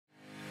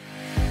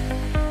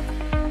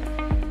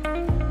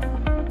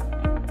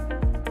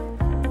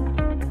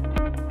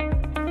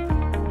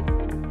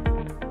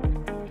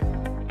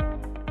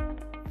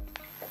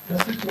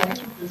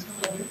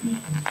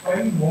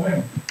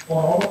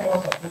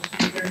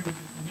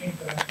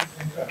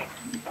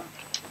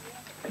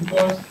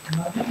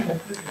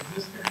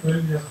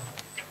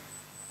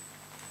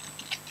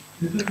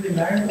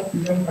land of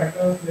freedom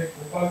fighters like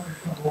Gopal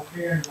Krishna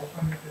Gokhale and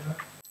Lokanath,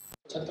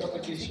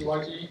 Chhatrapati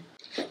Shivaji,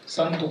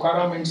 Sant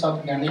Tukaram and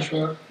Sant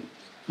Jnaneshwar,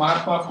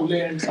 Mahatma Phule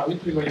and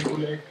Savitribai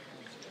Phule,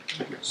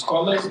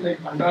 scholars like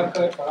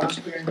Bhandarkar,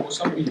 Paransky and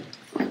Gosambi,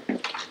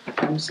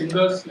 and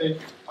singers like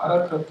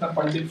Bharat Ratna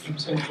Pandit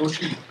Bhimsen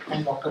Joshi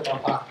and Dr.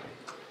 Baba.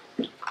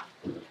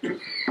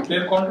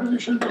 Their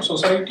contribution to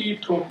society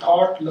through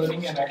thought,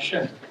 learning and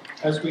action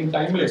has been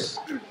timeless,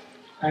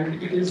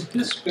 and it is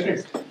this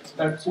spirit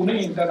that Pune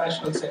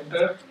International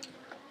Centre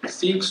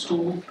seeks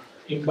to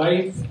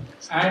imbibe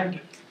and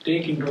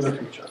take into the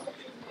future.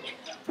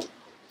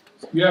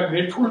 We are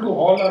grateful to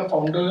all our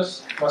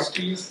founders,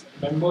 trustees,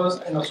 members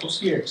and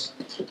associates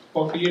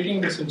for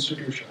creating this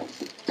institution.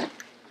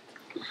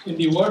 In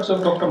the words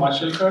of Dr.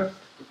 Mashelkar,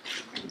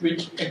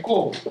 which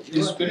echo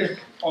the spirit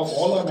of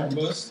all our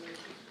members,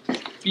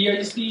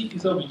 PIC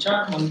is a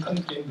Vichar Manthan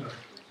Kendra,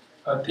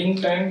 a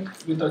think tank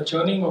with a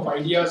churning of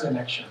ideas and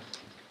action.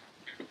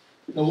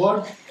 The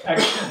word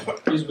action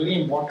is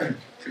very important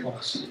for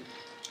us.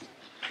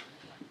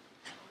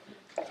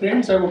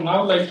 Friends, I would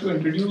now like to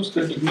introduce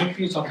the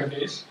dignitaries of the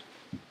day.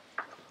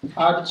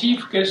 Our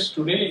chief guest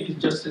today is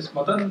Justice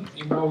Madan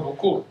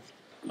Lokur,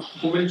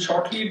 who will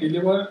shortly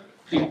deliver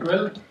the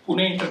 12th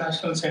Pune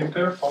International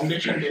Centre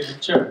Foundation Day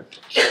lecture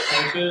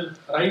titled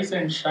Rise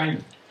and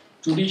Shine,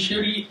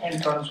 Judiciary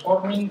and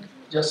Transforming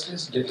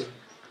Justice Delivery.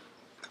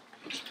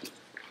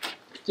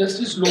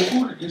 Justice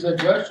Lokur is a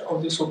judge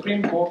of the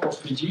Supreme Court of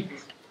Fiji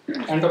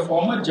and a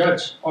former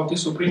judge of the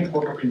Supreme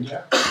Court of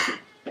India.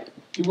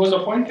 He was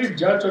appointed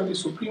judge of the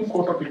Supreme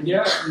Court of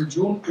India in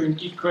June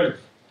 2012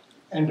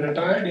 and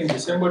retired in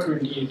December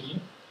 2018.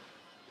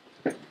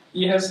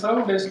 He has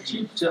served as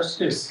Chief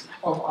Justice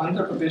of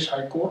Andhra Pradesh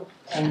High Court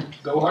and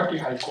Guwahati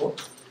High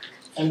Court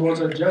and was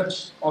a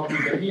judge of the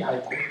Delhi High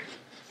Court.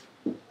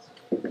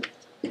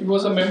 He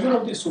was a member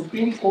of the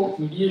Supreme Court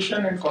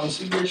Mediation and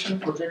Conciliation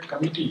Project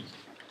Committee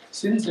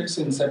since its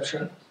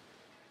inception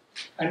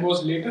and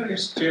was later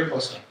its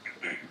chairperson.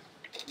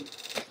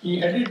 He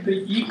headed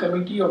the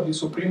E-Committee of the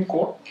Supreme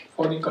Court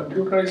for the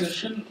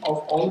computerization of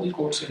all the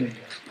courts in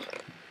India.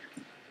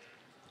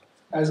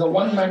 As a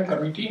one-man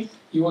committee,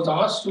 he was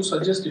asked to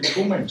suggest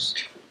improvements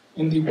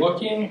in the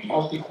working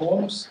of the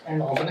homes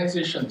and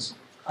organizations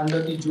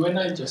under the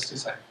Juvenile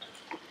Justice Act.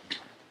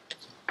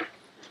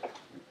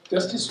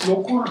 Justice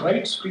Lokur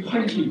writes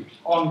frequently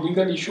on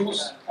legal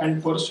issues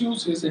and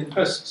pursues his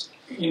interests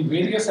in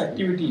various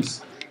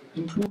activities,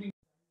 including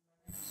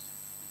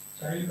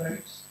child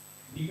rights,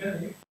 legal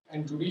aid,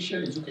 and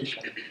judicial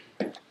education.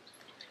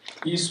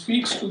 He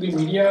speaks to the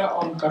media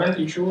on current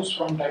issues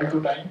from time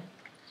to time,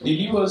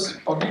 delivers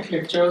public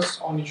lectures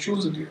on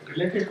issues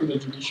related to the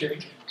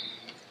judiciary,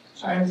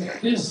 and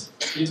his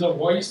is a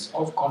voice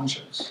of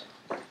conscience.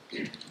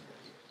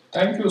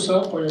 Thank you,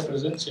 sir, for your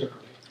presence here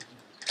today.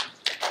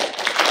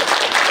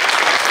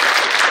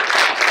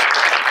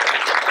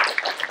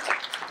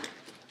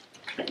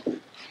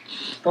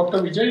 Dr.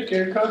 Vijay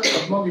Kerkar,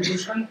 Padma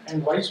Vibhushan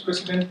and Vice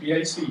President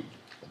PIC,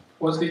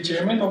 was the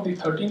chairman of the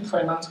 13th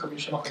Finance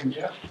Commission of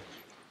India.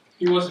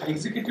 He was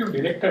Executive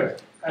Director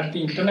at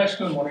the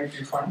International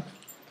Monetary Fund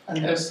and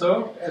has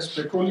served as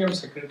Petroleum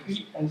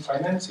Secretary and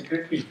Finance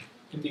Secretary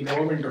in the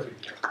Government of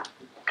India.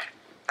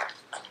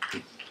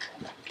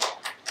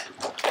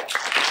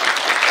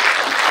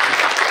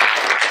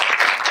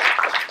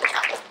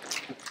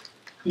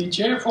 The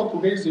chair for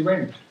today's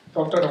event,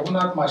 Dr.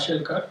 Raghunath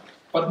Mashelkar,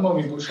 Padma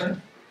Vibhushan,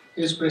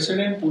 is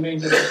President Pune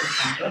International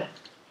Centre.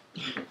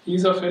 He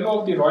is a Fellow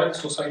of the Royal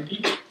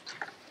Society,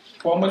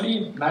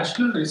 formerly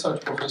National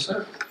Research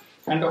Professor,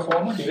 and a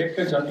former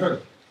Director General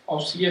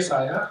of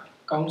CSIR,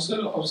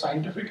 Council of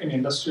Scientific and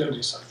Industrial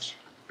Research.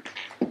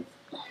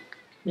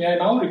 May I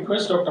now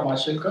request Dr.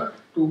 Mashelkar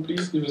to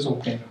please give his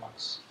opening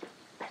remarks.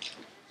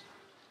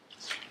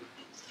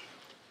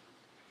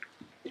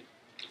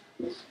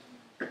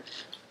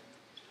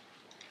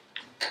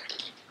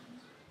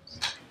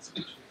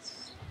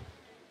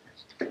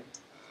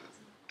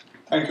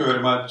 Thank you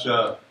very much,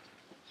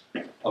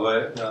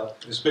 our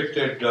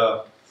respected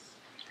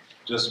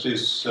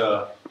Justice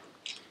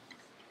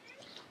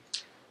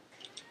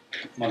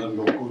Madan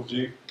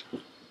Lokur,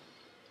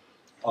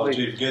 our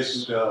chief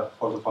guest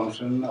for the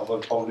function,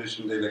 our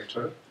Foundation Day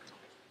lecturer,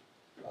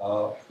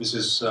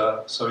 Mrs.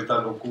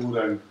 Savita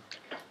Lokur and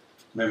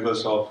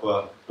members of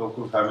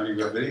Lokur family.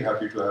 We are very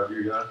happy to have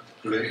you here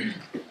today.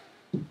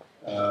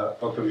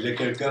 Dr. Vijay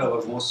Kerkar,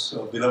 our most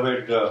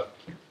beloved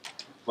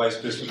Vice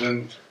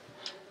President,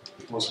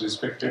 most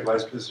respected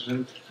Vice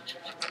President,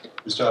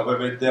 Mr.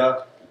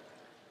 Abhay,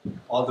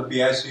 all the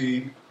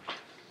PIC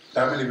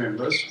family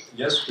members.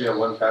 Yes, we are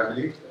one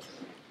family.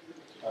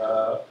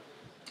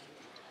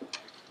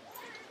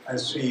 I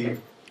see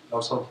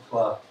lots of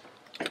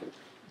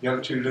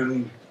young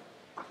children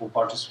who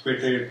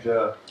participated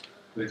a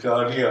little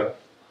earlier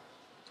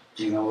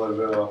in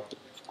our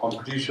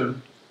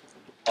competition.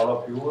 All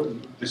of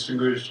you,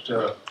 distinguished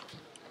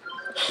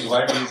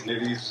invitees,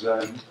 ladies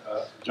and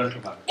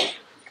gentlemen.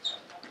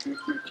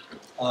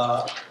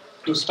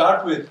 To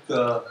start with,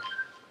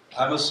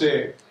 I must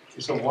say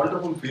it's a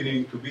wonderful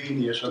feeling to be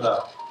in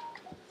Yashoda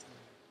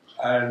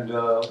and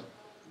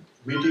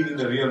meeting in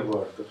the real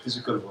world, the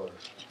physical world.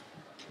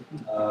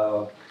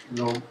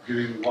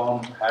 Giving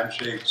warm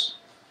handshakes.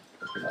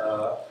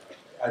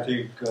 I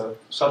think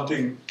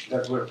something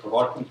that we had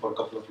forgotten for a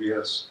couple of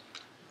years.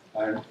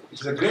 And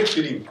it's a great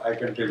feeling, I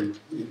can tell you,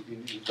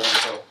 in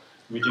terms of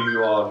meeting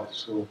you all.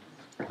 So,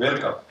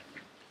 welcome.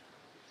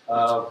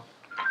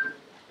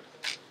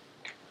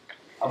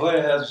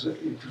 Abhay has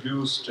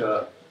introduced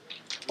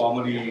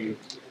formally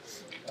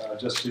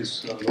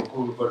Justice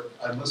Lokur, but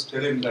I must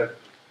tell him that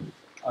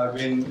I've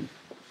been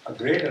a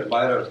great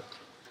admirer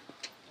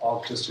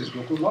of Justice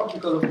Lokur, not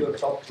because of the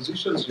top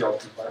positions he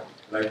occupied,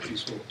 rightly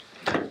so.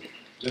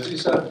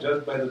 Judges are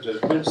judged by the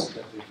judgments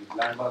that they give,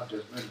 landmark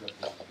judgments that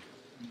they give.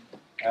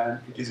 And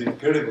it is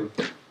incredible.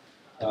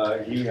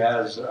 He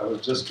has, I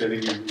was just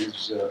telling him,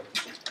 his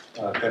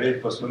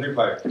courage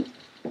personified.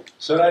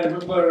 Sir, I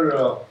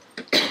remember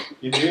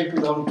in May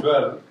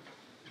 2012,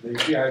 the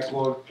AP High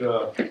Court,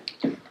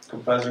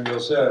 comprising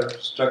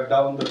yourself, struck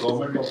down the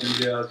Government of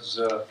India's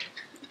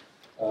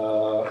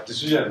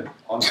decision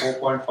on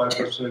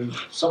 4.5%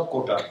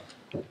 sub-quota.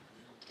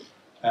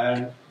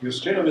 And you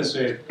straight away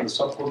said the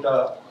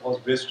sub-quota was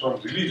based on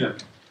religion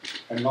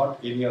and not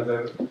any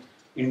other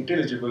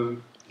intelligible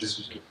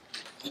decision.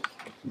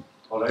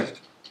 All right?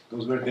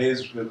 Those were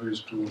days when we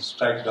used to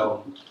strike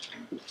down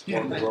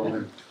what the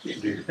government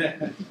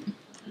did.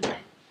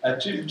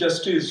 As Chief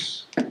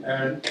Justice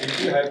and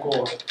AP High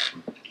Court,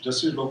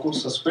 Justice Lokur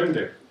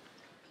suspended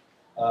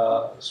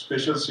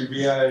Special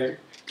CBI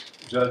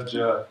Judge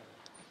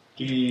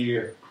T.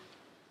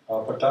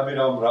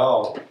 Pattabhiram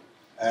Rao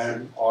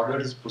and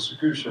ordered his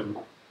prosecution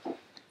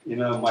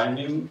in a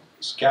mining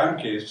scam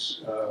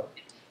case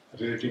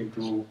relating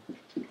to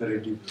the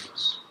Reddy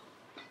brothers.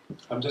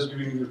 I'm just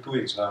giving you two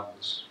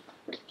examples,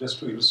 just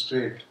to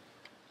illustrate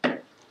the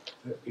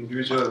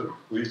individual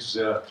who is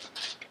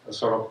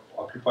sort of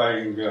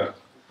occupying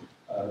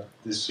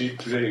this seat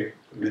today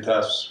with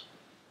us.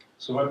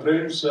 So my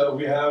friends,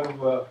 we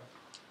have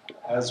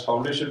as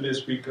Foundation Day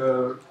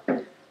speaker,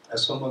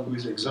 as someone who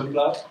is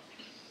exemplar,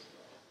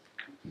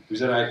 who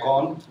is an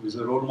icon, who is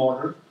a role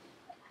model.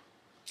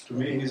 To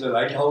me, he is a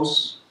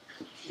lighthouse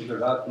in the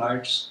dark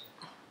nights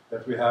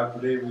that we have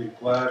today. We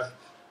require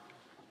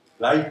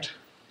light,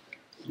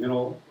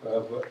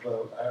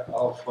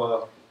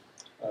 of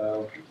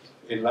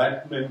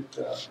enlightenment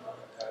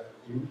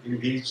in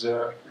these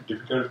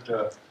difficult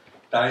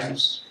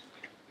times,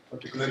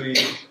 particularly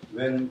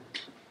when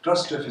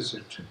trust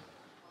deficit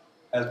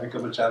has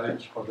become a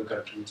challenge for the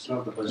country. It's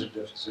not the budget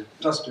deficit,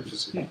 trust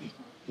deficit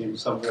in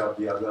some way or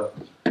the other.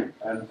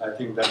 And I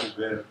think that is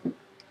where,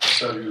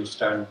 sir, you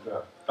stand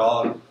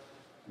tall and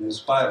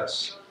inspire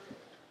us.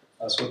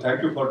 So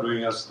thank you for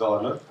doing us the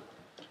honor.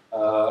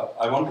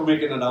 I want to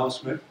make an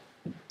announcement.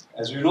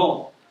 As you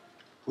know,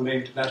 Pune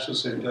International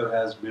Center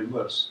has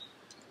members,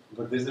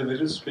 but there is a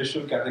very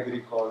special category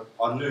called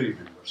honorary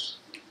members,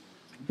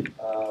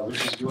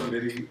 which is given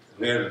very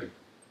rarely.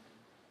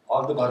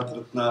 All the Bharat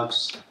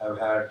Ratnas have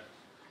had,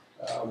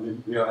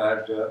 we have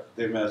had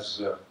them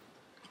as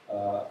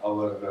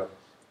our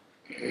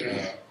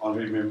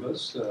honorary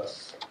members.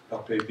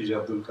 Dr. APJ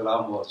Abdul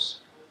Kalam was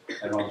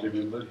an honorary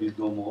member, he is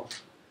no more.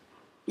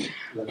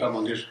 Lata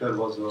Mangeshkar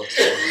was an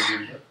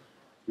honorary member.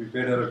 We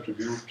paid her a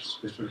tribute,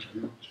 special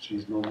tribute, she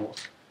is no more.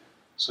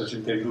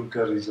 Sachin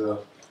Tendulkar is an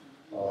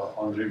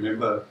honorary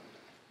member.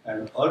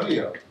 And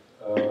earlier,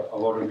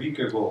 about a week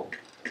ago,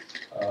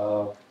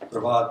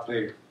 Prabhat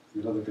Ray,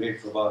 you know the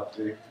great Prabhat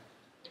Ray,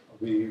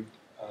 we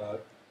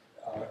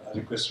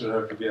requested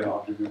her to be an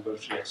honorary member,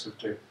 she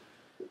accepted.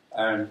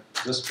 And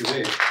just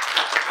today,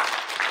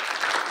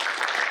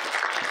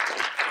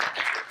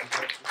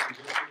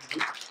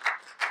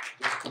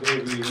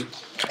 we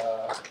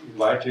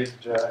invited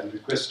and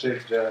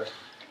requested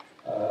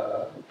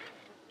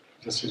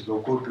Justice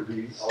Lokur to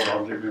be our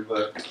honorary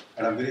member,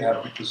 and I'm very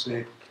happy to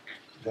say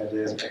that he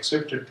has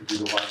accepted to be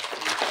the one.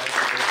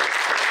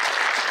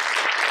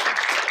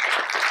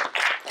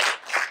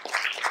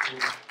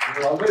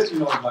 You're always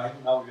in our mind,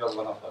 now you are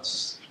one of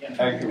us.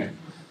 Thank you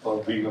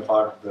for being a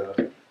part of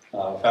the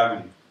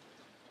family.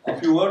 A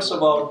few words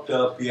about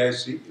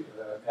PIC,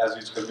 as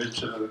is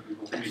conventional in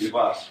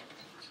Niwas.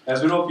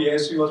 As you know,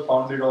 PIC was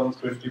founded on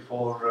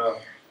 24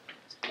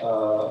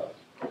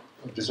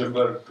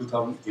 December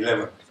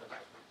 2011.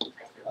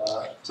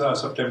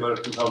 September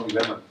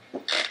 2011.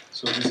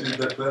 So this is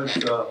the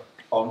 12th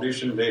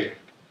foundation day.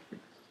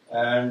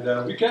 And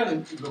we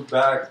can look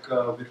back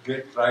with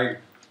great pride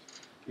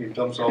in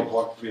terms of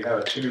what we have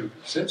achieved,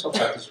 sense of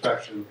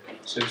satisfaction,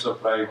 sense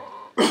of pride,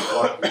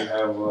 what we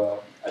have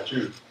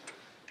achieved.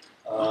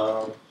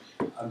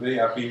 I'm very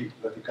happy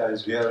Latika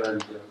is here,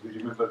 and we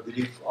remember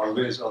Dilip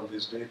always on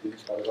this day,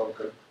 Dilip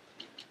Paragavkar.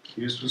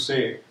 He used to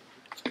say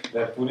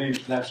that Pune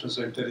International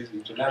Center is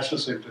International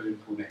Center in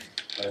Pune,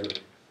 by the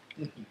way.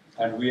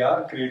 And we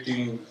are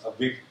creating a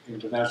big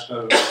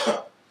international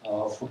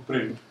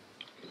footprint.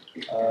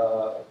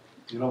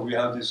 We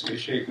have this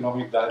Asia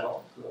Economic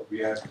Dialogue. We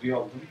have 3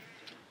 of them.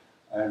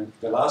 And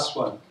the last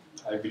one,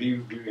 I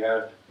believe we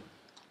had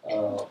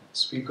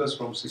speakers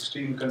from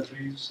 16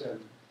 countries and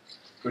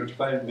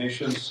 25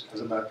 nations,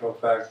 as a matter of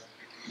fact,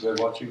 were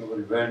watching our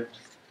event.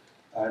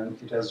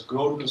 And it has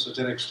grown to such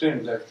an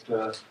extent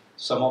that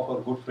some of our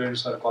good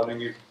friends are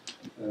calling it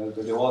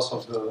the Davos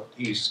of the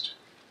East.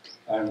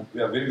 And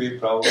we are very, very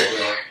proud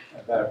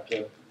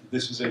that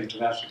this is an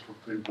international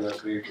footprint we have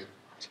created.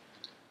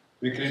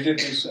 We created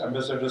this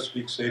Ambassador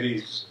Speak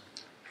series,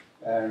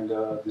 and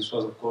this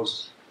was, of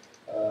course,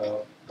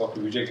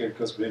 Dr. Vijay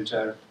Kedkar's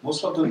brainchild.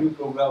 Most of the new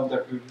programs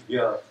that we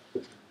hear,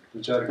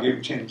 which are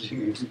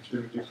game-changing, which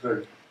will be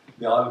different,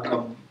 they all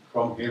come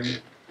from him.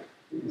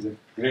 He's a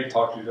great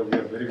thought leader. We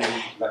are very,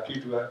 very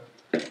lucky to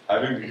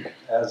have him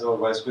as our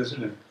Vice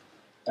President.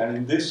 And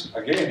in this,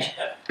 again,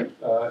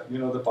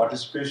 the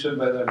participation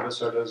by the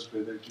ambassadors,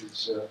 whether it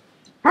is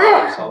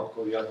South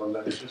Korea,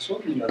 Bangladesh, and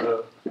so many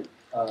other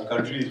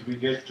countries, we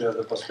get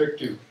the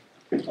perspective,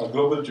 a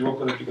global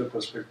geopolitical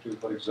perspective,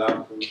 for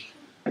example.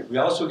 We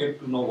also get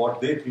to know what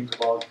they think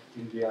about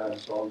India and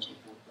so on and so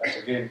forth.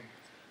 That again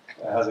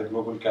has a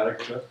global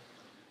character.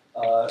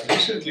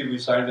 Recently, we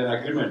signed an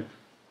agreement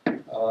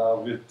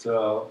with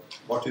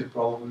what is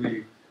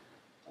probably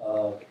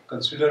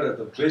considered as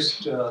the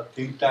best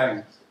think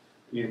tank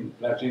in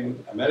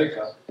Latin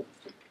America,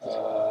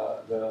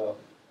 the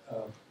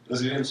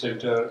Brazilian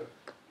Center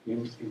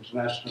in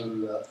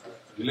International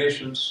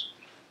Relations,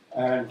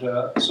 and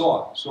so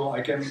on. So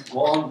I can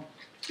go on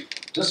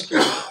just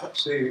to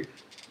say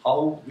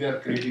how we are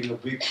creating a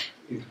big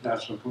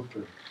international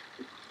footprint.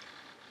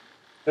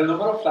 There are a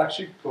number of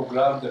flagship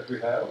programs that we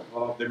have.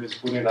 One of them is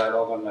Pune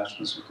Dialogue on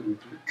National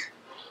Security,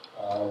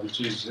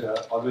 which is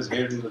always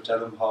held in the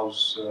Chatham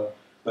House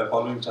by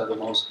following Chatham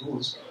House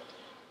rules.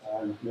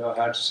 And we have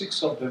had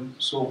 6 of them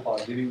so far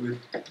dealing with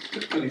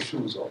critical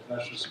issues of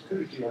national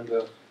security, and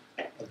the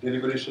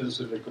deliberations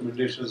and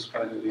recommendations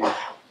finally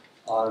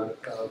are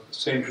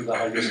sent to the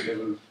highest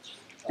level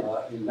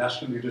in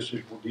national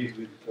leadership who deal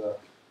with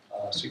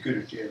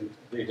security, and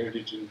they held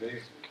it in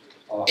very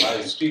high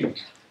esteem.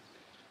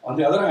 On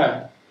the other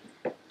hand,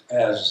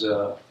 as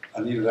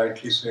Anil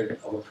rightly said,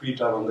 our feet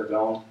are on the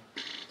ground.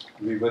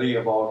 We worry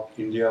about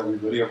India, we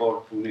worry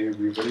about Pune,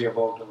 we worry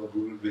about our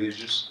rural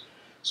villages.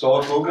 So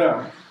our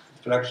program,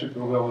 flagship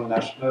program on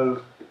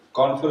National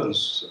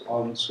Conference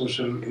on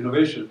Social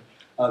Innovation,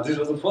 this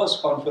was the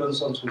first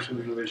conference on social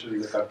innovation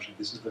in the country.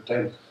 This is the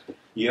 10th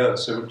year,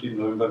 17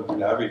 November, we'll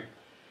have it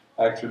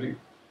actually.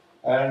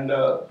 And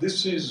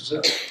this is,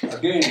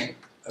 again,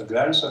 a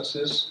grand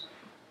success.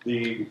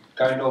 The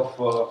kind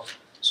of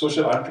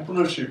social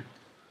entrepreneurship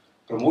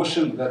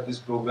promotion that this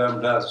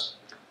program does,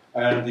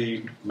 and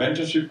the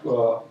mentorship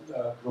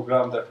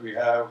program that we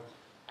have,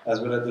 as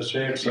well as the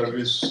shared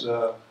service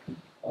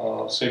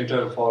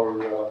center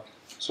for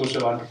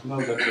social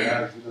entrepreneurs that we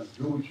have,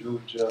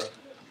 huge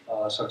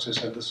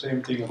success. And the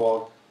same thing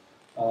about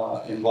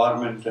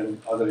environment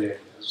and other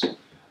areas.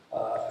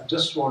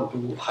 Just want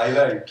to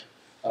highlight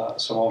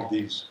some of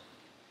these.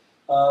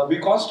 We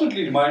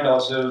constantly remind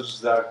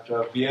ourselves that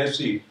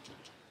PIC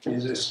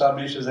is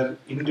established as an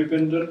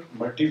independent,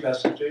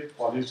 multifaceted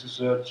policy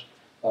research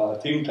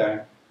think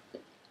tank.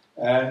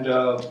 And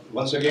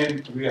once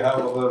again, we have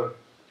our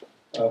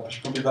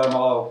Vishnu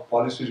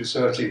policy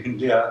research in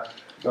India,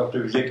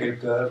 Dr. Vijay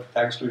Kedkar.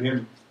 Thanks to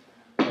him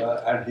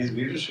and his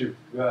leadership,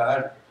 we have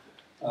had,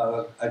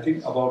 I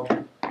think, about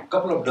a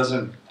couple of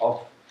dozen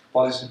of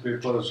policy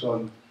papers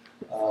on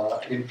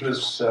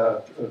interests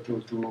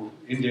to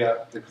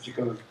India, the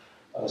critical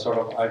sort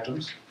of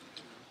items.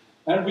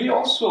 And we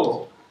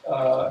also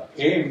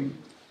aim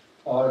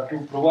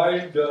to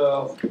provide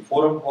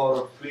forum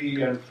for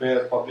free and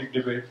fair public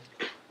debate.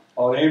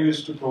 Our aim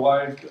is to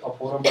provide a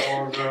forum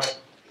for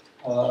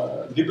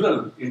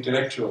liberal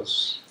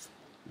intellectuals,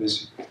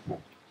 basically.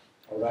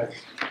 All right.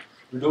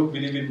 We don't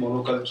believe in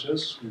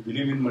monocultures. We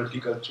believe in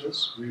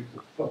multicultures.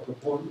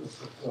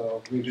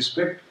 We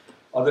respect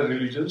other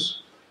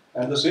religions.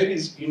 And the saying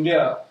is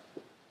India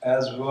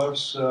as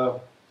world's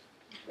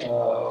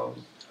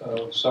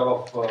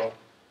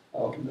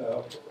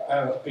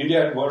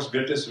India and world's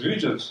greatest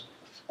religions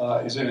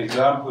is an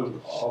example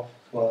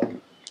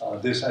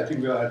of this. I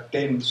think we have had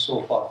 10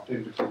 so far,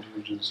 10 different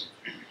religions.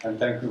 And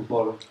thank you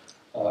for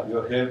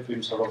your help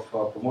in sort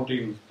of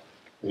promoting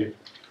it.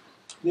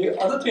 The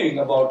other thing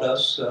about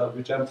us,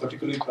 which I'm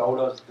particularly proud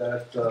of, is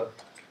that the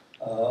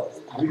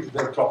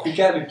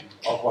tropicality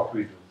of what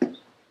we do.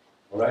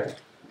 All right?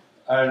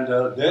 And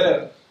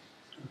there,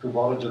 to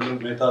borrow General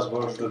Mehta's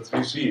words, the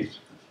 3 C's,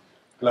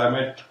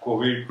 climate,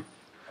 COVID,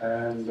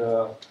 and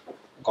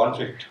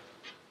conflict.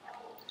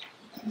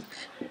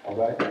 All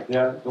right? They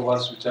are the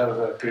ones which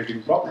are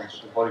creating problems.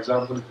 So for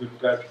example, if you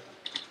look at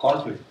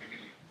conflict,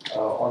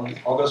 on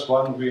August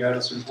 1, we had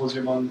a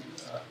symposium on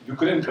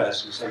Ukraine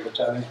crisis and the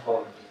challenge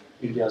for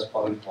India's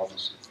foreign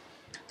policy.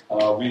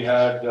 We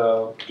had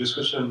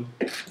discussion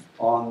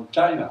on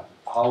China,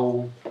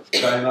 how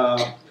China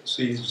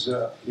sees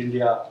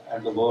India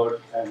and the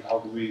world, and how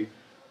do we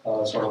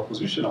sort of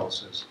position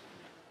ourselves.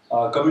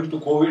 Coming to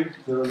COVID,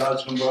 there are a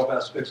large number of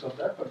aspects of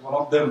that, but one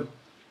of them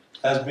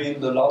has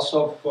been the loss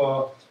of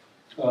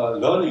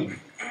learning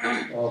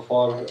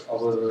for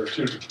our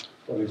children,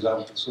 for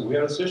example. So we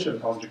had a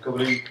session on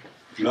recovering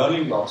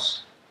learning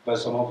loss by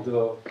some of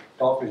the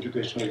top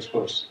educational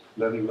experts,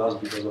 learning loss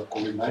because of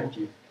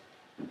COVID-19.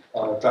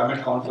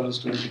 Climate Conference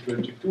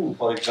 2022,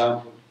 for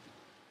example.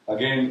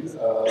 Again,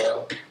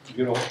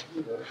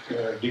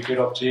 decade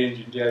of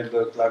change, India is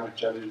the climate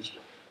challenge,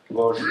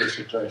 world,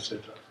 etc., etc.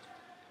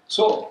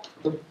 So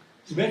the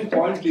main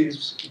point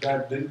is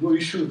that there is no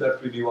issue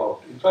that we leave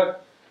out. In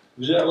fact,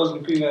 Vijay, I was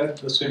looking at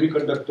the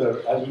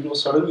semiconductor. As you know,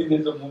 suddenly there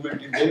is a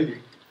movement in Delhi,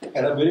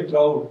 and I'm very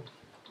proud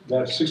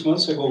that 6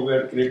 months ago we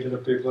had created a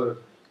paper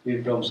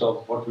in terms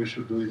of what we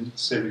should do in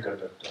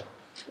semiconductor.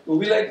 So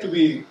we like to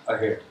be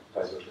ahead,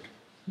 by the way.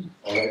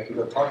 All right,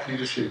 the thought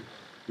leadership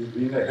is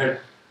being ahead,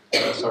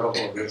 sort of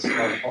always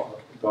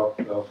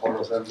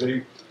follows. I'm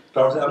very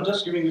proud. I'm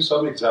just giving you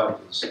some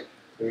examples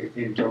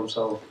in terms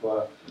of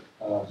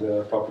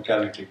the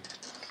topicality.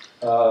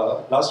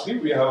 Last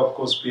week we have, of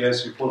course,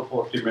 PIC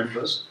 440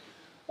 members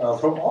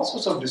from all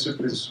sorts of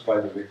disciplines,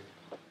 by the way,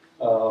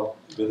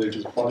 whether it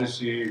is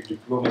policy,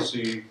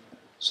 diplomacy,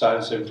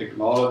 science and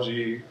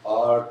technology,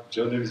 art,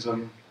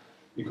 journalism,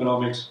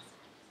 economics,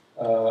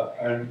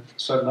 and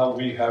so now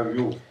we have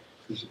you,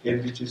 which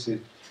enriches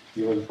it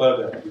even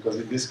further, because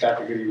in this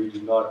category we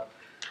do not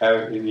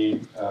have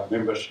any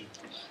membership.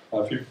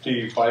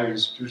 55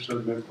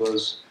 institutional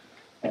members,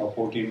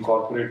 14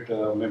 corporate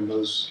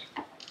members.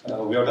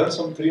 We have done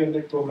some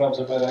 300 programs,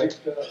 am I right?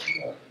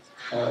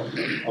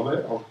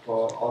 Aware of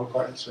all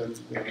kinds and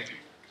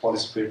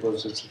policy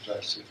papers, etc.,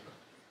 etc.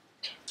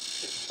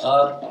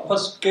 Our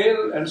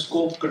scale and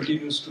scope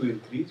continues to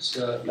increase.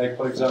 Like,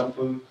 for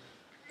example,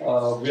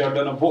 we have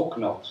done a book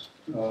now,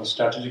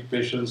 Strategic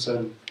Patience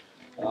and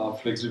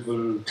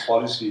Flexible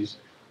Policies,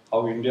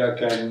 how India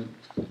can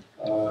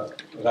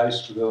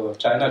rise to the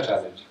China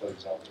challenge, for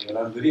example. And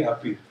I'm very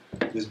happy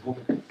this book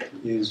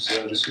is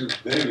received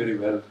very, very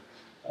well,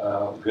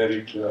 where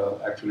it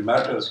actually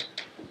matters.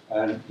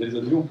 And there is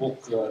a new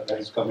book that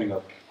is coming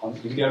up on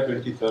India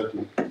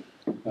 2030,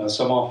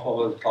 some of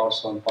our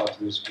thoughts on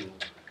pathways to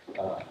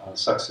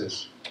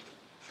success.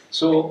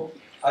 So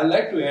I'd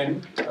like to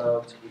end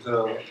with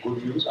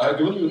good news. I've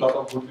given you a lot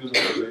of good news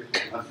on the way,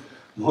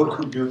 more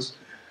good news.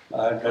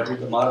 That is,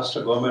 the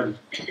Maharashtra government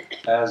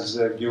has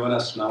given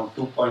us now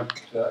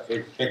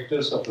 2.8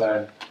 hectares of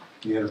land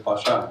near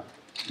Pashan.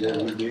 They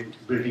will be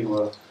building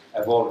a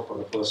abode for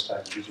the first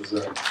time, which was a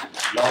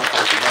long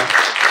time.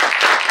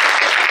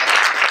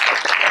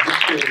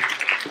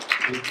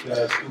 It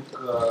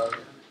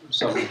took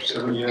some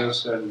 7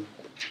 years and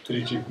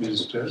 3 chief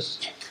ministers,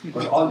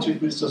 but all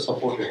chief ministers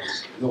supported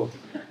us. No,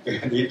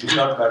 it did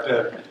not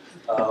matter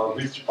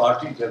which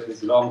party that they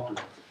belong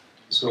to.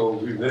 So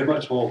we very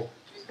much hope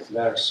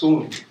that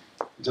soon,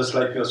 just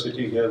like you're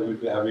sitting here, we'll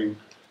be having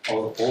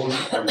our own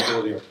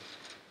auditorium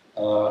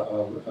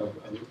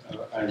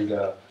and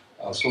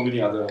so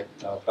many other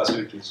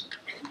facilities.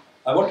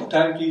 I want to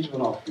thank each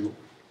one of you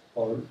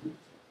for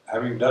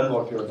having done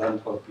what you have done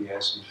for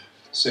PIC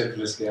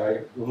selflessly.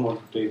 I don't want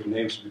to take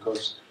names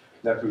because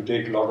that will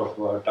take a lot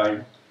of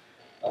time.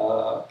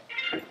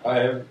 I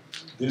have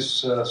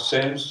this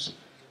sense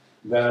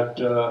that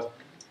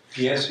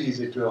PIC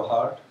is at your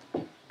heart,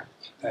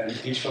 and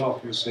each one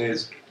of you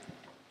says,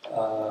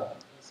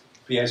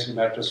 PIC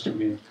matters to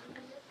me.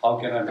 How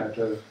can I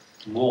matter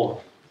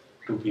more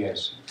to PIC?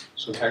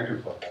 So thank you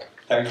for that.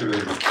 Thank you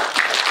very much.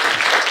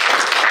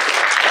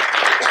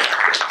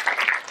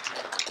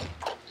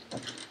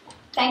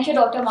 Thank you,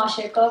 Dr.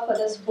 Mashelkar, for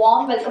this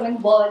warm,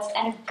 welcoming words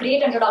and a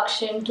great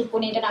introduction to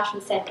Pune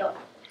International Center.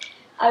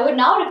 I would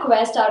now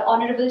request our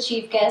Honorable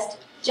Chief Guest,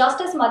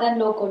 Justice Madan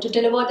Lokur, to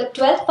deliver the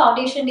 12th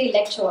Foundation Day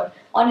lecture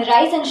on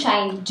Rise and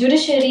Shine,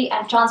 Judiciary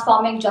and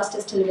Transforming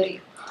Justice Delivery.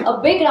 A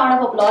big round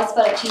of applause for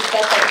our Chief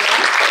Guest,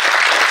 everyone.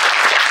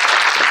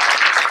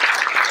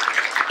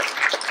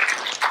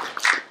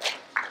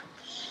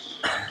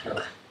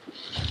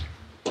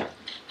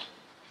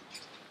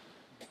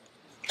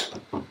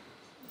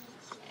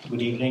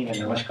 Good evening and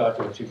namaskar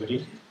to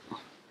everybody.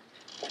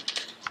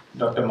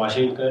 Dr.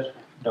 Mashelkar,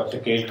 Dr.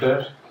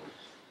 Kelkar,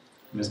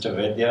 Mr.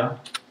 Vaidya,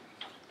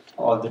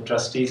 all the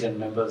trustees and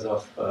members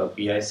of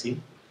PIC.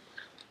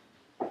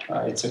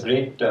 It's a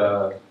great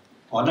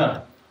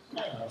honor.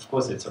 Of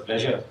course, it's a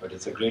pleasure, but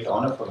it's a great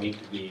honor for me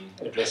to be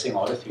addressing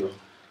all of you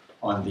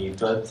on the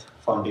 12th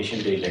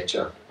Foundation Day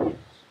lecture.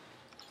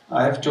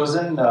 I have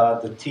chosen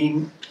the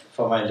theme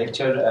for my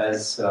lecture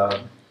as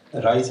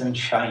Rise and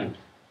Shine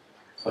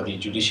for the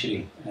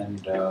judiciary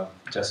and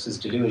justice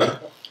delivery,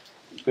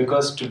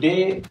 because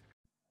today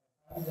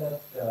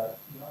that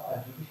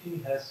our judiciary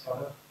has sort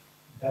of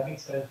dug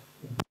itself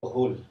into a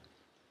hole,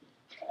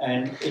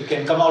 and it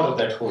can come out of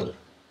that hole,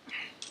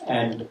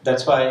 and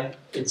that's why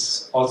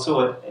it's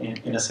also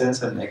in a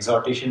sense an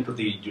exhortation to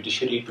the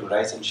judiciary to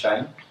rise and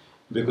shine,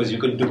 because you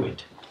can do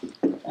it,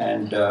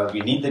 and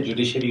we need the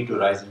judiciary to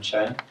rise and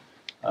shine.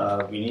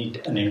 We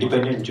need an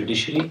independent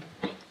judiciary.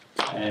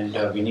 And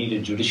we need a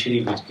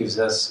judiciary which gives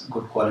us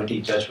good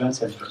quality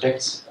judgments and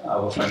protects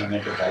our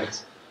fundamental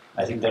rights.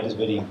 I think that is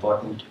very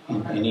important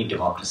in any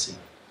democracy.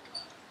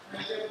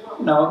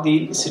 Now,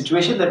 the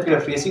situation that we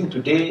are facing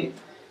today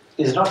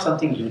is not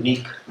something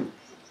unique.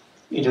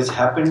 It has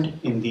happened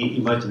in the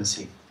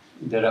emergency.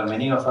 There are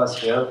many of us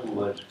here who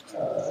were,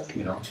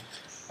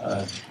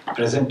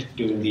 present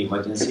during the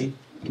emergency,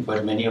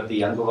 but many of the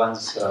younger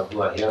ones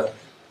who are here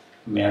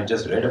may have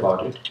just read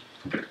about it.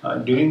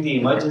 During the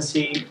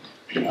emergency,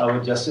 our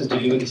justice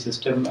delivery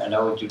system and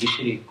our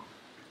judiciary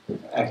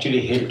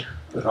actually hit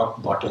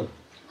rock bottom.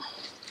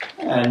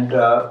 And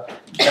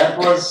that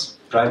was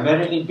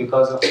primarily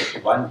because of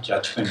one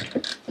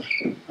judgment.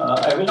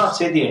 I will not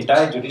say the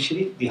entire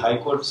judiciary. The high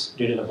courts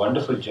did a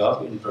wonderful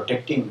job in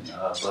protecting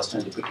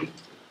personal liberty.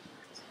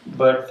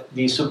 But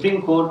the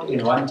Supreme Court,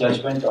 in one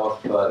judgment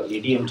of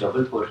ADM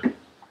Jabalpur,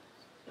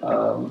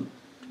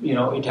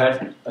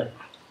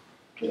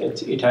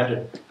 it had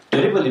a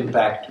terrible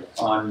impact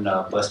on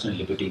personal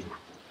liberty.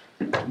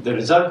 The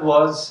result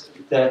was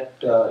that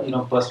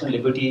personal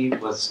liberty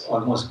was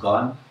almost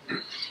gone.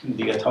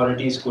 The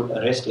authorities could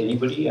arrest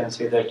anybody and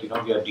say that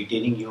we are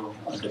detaining you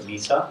under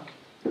MISA,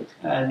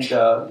 and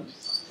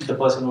the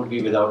person would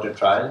be without a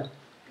trial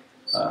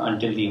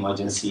until the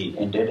emergency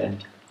ended,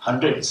 and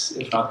hundreds,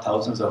 if not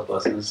thousands of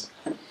persons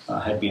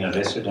had been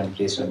arrested and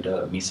placed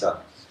under MISA.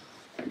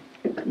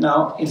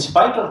 Now, in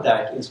spite of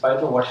that, in spite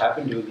of what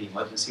happened during the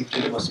emergency,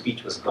 freedom of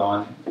speech was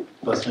gone,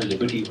 personal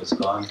liberty was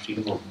gone,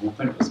 freedom of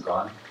movement was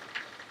gone.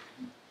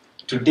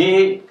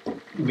 Today,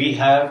 we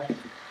have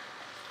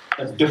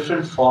a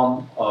different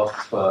form of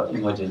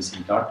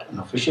emergency, not an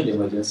official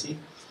emergency,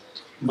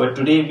 but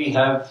today we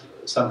have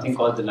something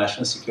called the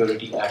National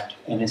Security Act,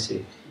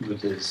 NSA,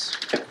 which is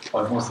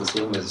almost the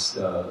same as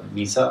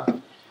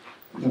MISA.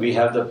 We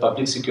have the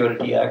Public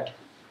Security Act,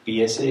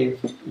 PSA.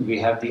 We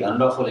have the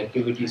Unlawful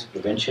Activities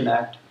Prevention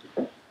Act,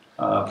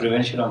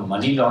 Prevention of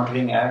Money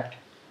Laundering Act.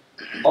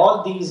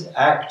 All these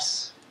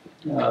acts,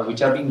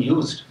 which are being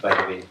used, by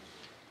the way,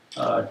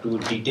 to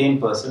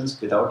detain persons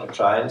without a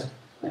trial,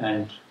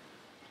 and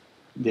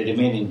they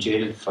remain in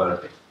jail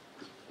for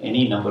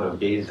any number of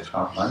days, if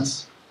not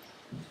months.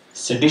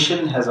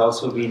 Sedition has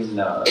also been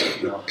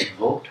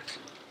invoked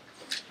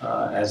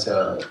as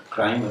a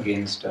crime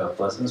against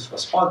persons for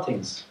small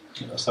things.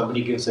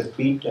 Somebody gives a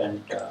tweet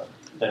and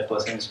that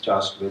person is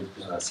charged with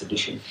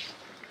sedition.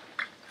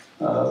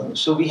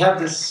 So we have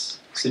this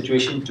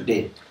situation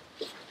today.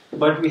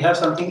 But we have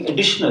something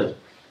additional,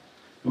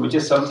 which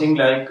is something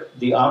like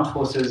the Armed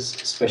Forces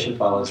Special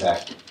Powers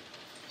Act.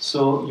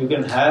 So you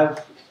can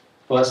have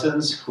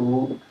persons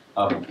who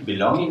are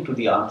belonging to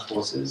the armed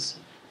forces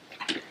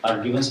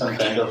are given some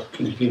kind of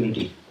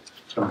impunity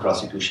from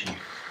prosecution.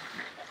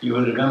 You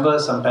will remember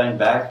some time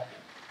back,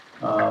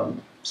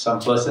 some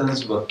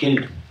persons were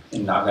killed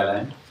in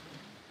Nagaland,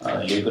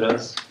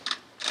 laborers.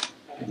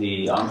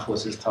 The armed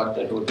forces thought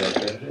that they were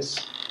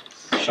terrorists,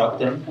 shot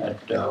them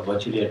at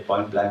virtually at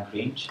point blank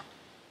range.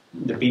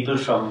 The people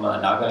from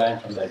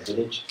Nagaland, from that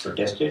village,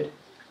 protested.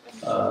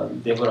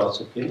 They were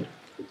also killed.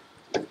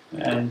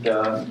 And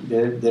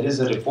there is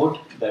a report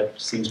that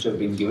seems to have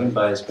been given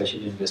by a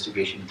special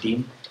investigation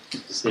team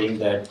saying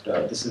that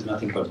this is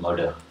nothing but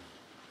murder,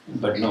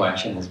 but no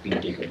action has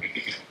been taken.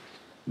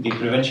 The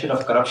Prevention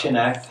of Corruption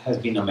Act has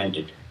been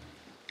amended,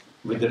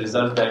 with the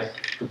result that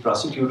to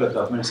prosecute a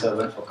government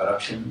servant for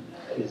corruption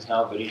is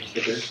now very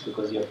difficult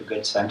because you have to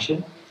get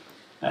sanction,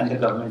 and the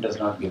government does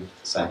not give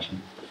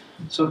sanction.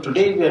 So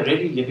today we are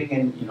really living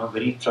in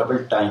very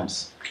troubled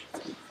times.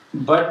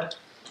 But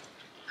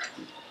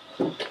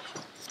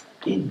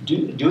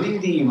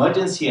during the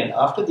emergency and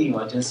after the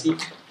emergency,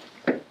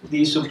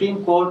 the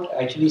Supreme Court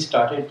actually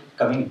started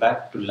coming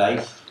back to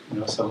life,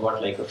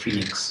 somewhat like a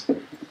phoenix.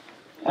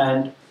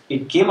 And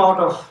it came out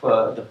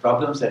of the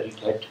problems that it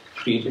had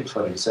created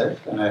for itself.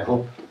 And I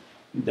hope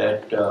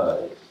that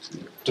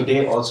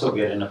today also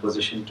we are in a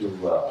position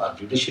to, our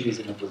judiciary is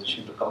in a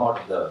position to come out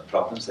of the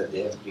problems that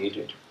they have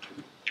created.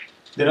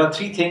 There are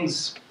three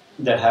things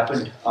that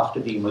happened after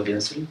the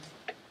emergency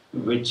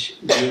which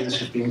gave the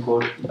Supreme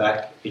Court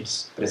back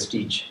its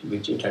prestige,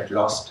 which it had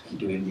lost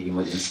during the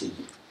emergency.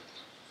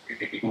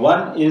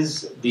 One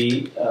is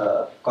the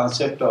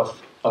concept of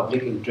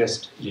public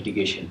interest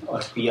litigation, or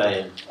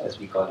PIL as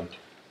we call it.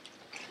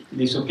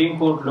 The Supreme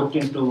Court looked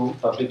into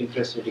public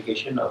interest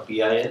litigation, or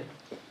PIL,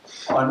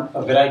 on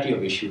a variety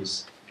of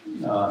issues.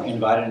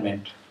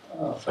 Environment,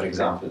 for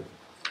example,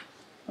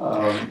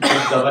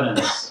 good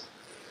governance,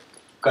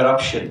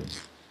 corruption,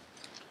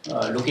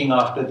 looking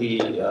after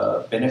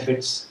the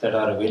benefits that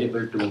are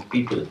available to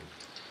people.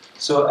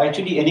 So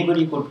actually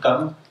anybody could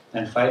come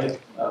and file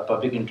a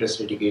public interest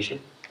litigation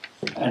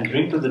and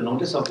bring to the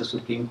notice of the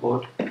Supreme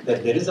Court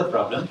that there is a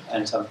problem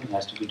and something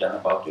has to be done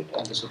about it,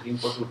 and the Supreme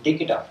Court would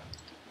take it up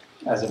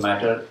as a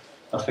matter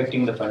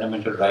affecting the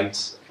fundamental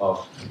rights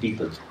of the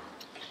people.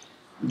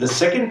 The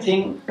second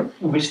thing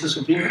which the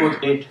Supreme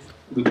Court did,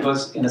 which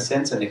was in a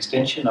sense an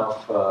extension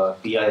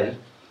of PIL,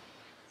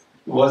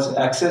 was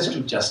access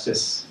to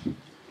justice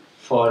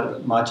for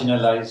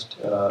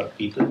marginalized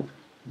people,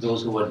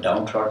 those who were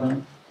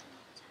downtrodden,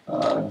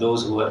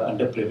 those who were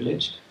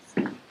underprivileged,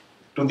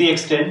 to the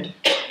extent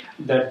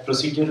that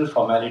procedural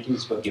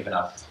formalities were given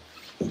up.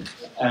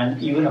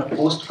 And even a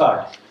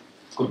postcard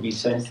could be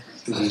sent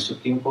to the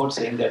Supreme Court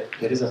saying that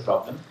there is a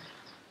problem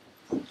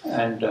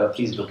and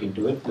please look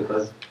into it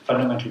because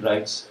fundamental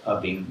rights are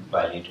being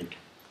violated.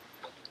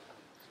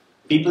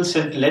 People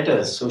sent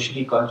letters,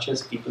 socially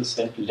conscious people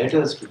sent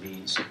letters to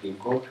the Supreme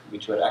Court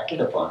which were acted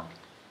upon.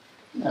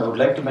 I would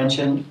like to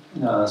mention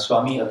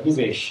Swami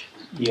Agnivesh.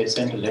 He had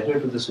sent a letter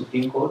to the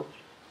Supreme Court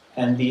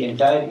and the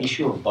entire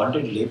issue of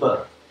bonded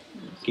labor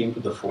came to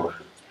the fore.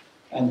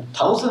 And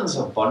thousands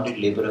of bonded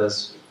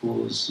laborers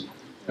who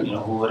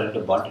were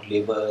under bonded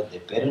labor, their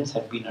parents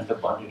had been under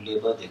bonded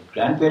labor, their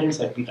grandparents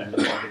had been under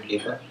bonded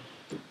labor,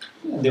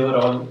 they were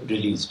all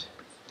released.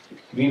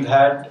 We've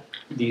had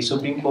the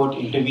Supreme Court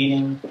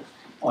intervening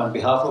on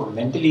behalf of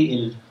mentally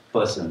ill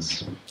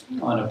persons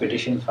on a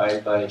petition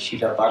filed by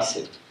Sheila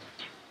Parse.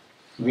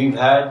 We've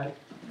had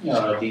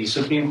the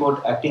Supreme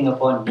Court acting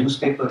upon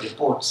newspaper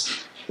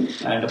reports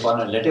and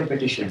upon a letter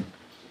petition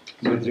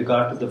with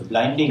regard to the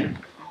blinding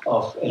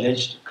of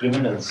alleged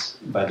criminals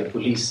by the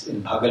police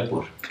in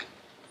Bhagalpur,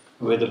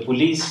 where the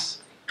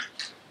police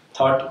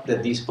thought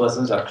that these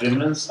persons are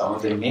criminals, some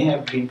of them may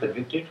have been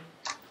convicted,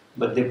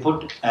 but they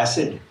put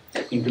acid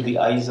into the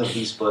eyes of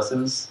these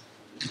persons,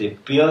 they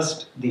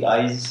pierced the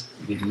eyes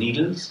with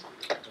needles,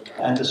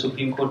 and the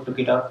Supreme Court took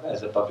it up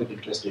as a public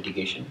interest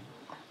litigation.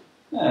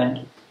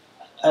 And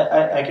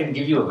I can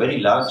give you a very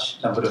large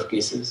number of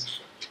cases.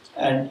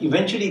 And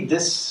eventually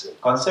this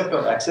concept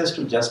of access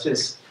to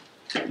justice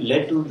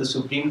led to the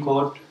Supreme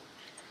Court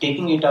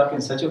taking it up in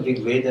such a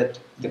big way that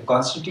the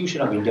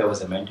Constitution of India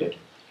was amended.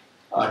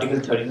 Article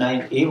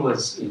 39A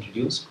was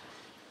introduced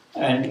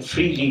and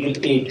free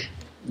legal aid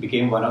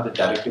became one of the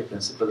directive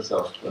principles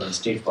of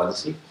state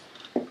policy.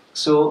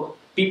 So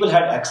people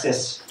had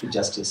access to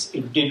justice.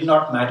 It did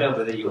not matter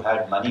whether you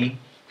had money,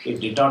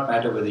 it did not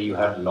matter whether you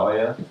had a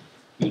lawyer,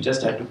 you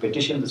just had to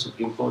petition the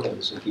Supreme Court and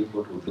the Supreme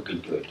Court would look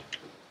into it.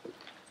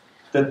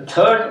 The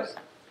third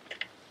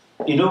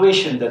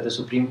innovation that the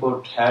Supreme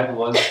Court had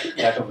was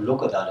that of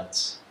Lok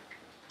Adalats.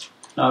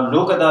 Now,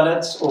 Lok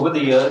Adalats over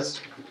the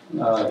years,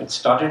 it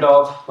started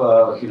off,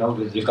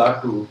 with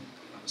regard to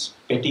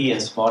petty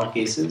and small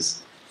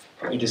cases.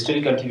 It is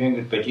still continuing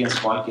with petty and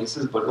small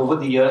cases, but over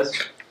the years,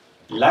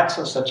 lakhs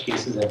of such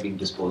cases have been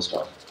disposed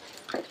of.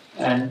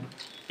 And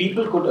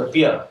people could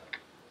appear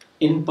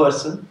in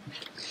person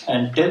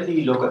and tell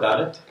the Lok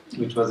Adalat,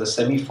 which was a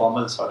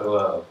semi-formal sort of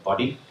a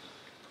body,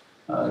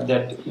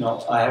 that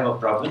I have a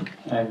problem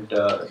and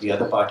the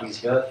other parties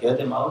here hear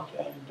them out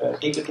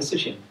and take a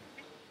decision.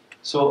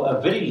 So a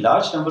very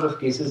large number of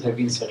cases have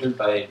been settled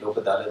by Lok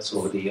Adalats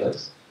over the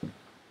years.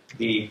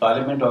 The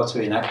Parliament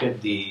also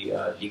enacted the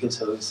Legal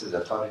Services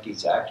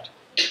Authorities Act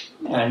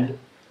and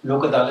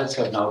Lok Adalats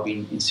have now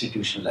been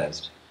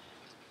institutionalized.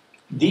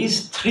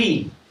 These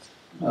three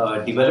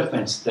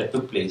developments that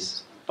took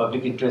place,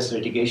 public interest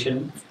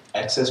litigation,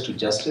 access to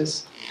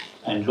justice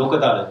and Lok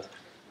Adalat,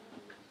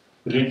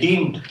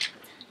 redeemed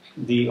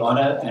the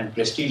honor and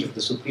prestige of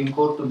the Supreme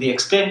Court to the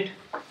extent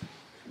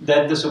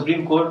that the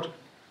Supreme Court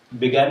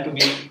began to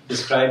be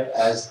described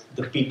as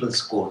the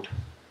People's Court.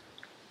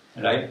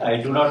 Right? I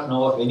do not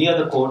know of any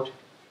other court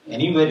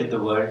anywhere in the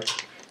world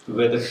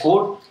where the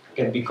court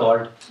can be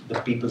called the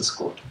People's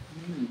Court.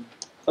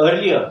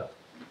 Earlier,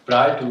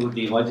 prior to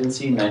the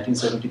emergency in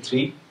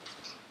 1973,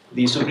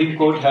 the Supreme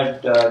Court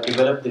had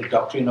developed the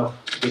doctrine of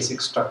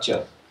basic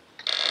structure.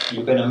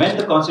 You can amend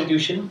the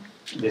Constitution,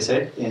 they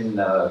said in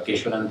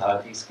Keshwanand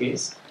Bharati's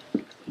case.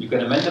 You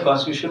can amend the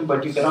Constitution,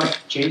 but you cannot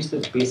change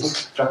the basic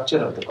structure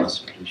of the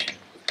Constitution.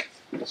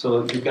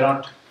 So you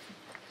cannot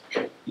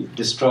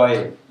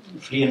destroy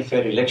free and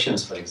fair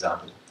elections, for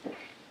example.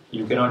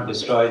 You cannot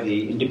destroy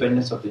the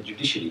independence of the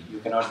judiciary. You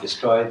cannot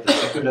destroy the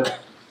secular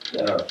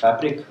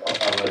fabric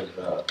of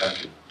our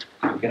country.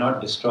 You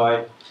cannot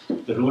destroy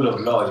the rule of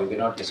law. You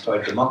cannot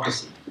destroy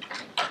democracy.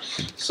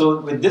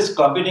 So with this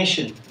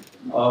combination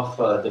of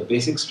the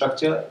basic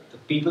structure, the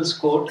People's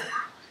Court,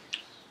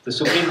 the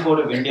Supreme Court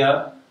of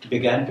India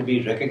began to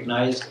be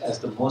recognized as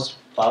the most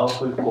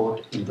powerful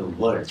court in the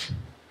world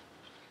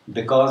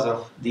because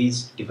of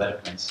these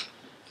developments.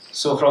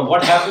 So from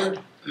what happened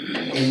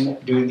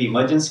during the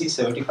emergency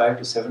 75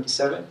 to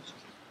 77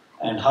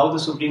 and how the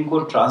Supreme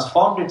Court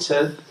transformed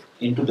itself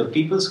into the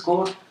People's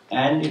Court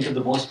and into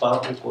the most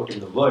powerful court in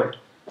the world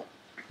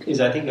is,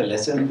 I think, a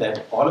lesson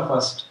that all of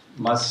us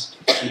must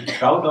be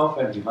proud of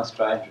and we must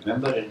try and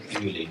remember and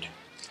emulate.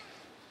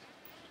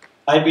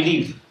 I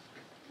believe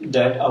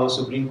that our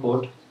Supreme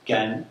Court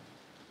can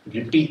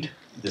repeat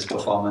this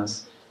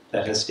performance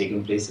that has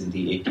taken place in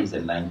the 80s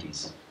and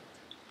 90s.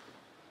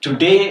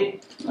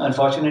 Today,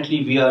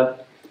 unfortunately, we are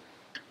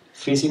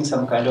facing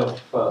some kind of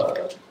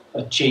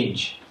a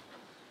change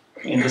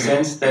in the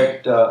sense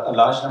that a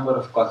large number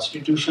of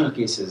constitutional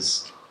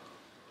cases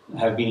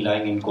have been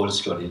lying in cold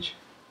storage.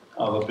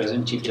 Our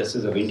present Chief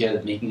Justice of India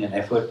is making an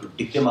effort to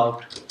dig them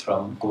out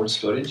from cold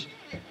storage,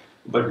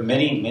 but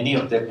many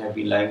of them have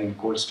been lying in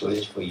cold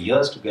storage for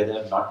years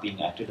together, not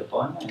being acted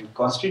upon. And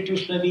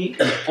constitutionally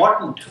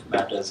important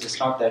matters, it's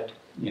not that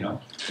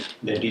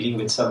they're dealing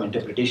with some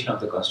interpretation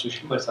of the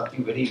Constitution, but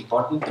something very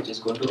important which is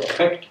going to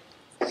affect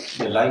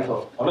the life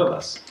of all of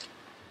us.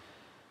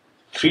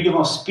 Freedom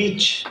of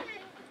speech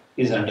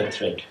is under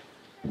threat.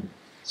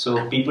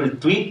 So people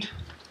tweet,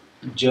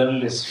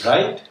 journalists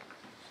write,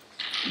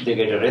 they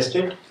get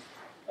arrested,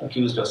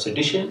 accused of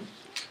sedition,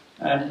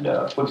 and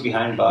put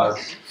behind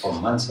bars for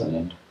months on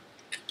end.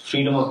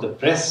 Freedom of the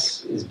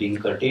press is being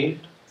curtailed.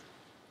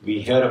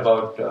 We hear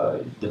about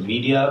the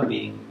media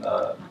being,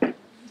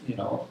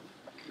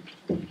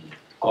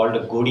 called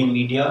a goading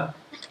media,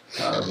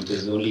 which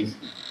is only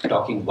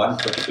talking one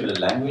particular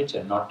language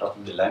and not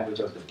talking the language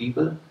of the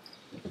people.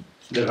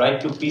 The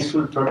right to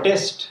peaceful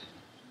protest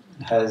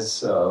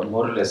has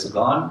more or less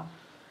gone.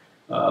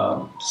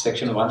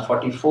 Section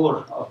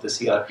 144 of the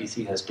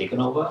CRPC has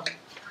taken over.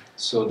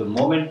 So the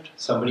moment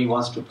somebody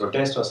wants to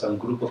protest or some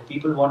group of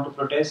people want to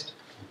protest,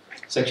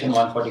 Section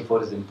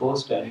 144 is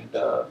imposed, and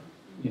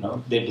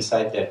they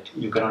decide that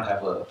you cannot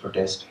have a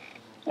protest.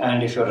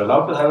 And if you're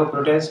allowed to have a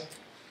protest,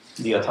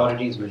 the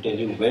authorities will tell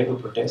you where to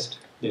protest.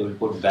 They will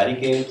put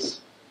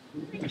barricades.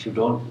 If you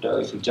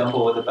jump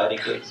over the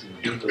barricades, you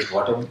deal with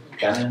water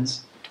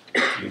cannons,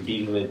 you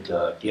deal with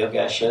tear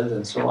gas shells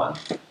and so on.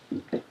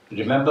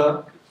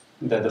 Remember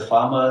that the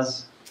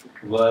farmers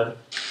were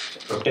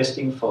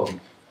protesting for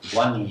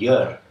 1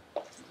 year.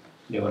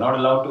 They were not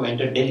allowed to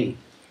enter Delhi.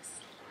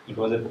 It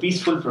was a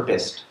peaceful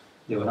protest.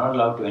 They were not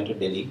allowed to enter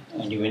Delhi,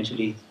 and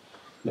eventually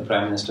the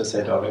Prime Minister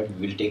said, all right,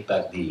 we'll take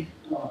back the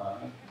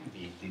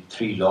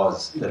 3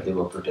 laws that they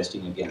were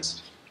protesting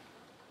against.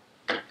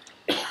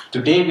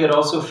 Today we are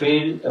also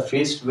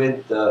faced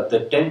with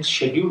the 10th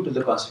schedule to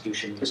the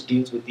Constitution, which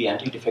deals with the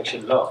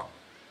anti-defection law.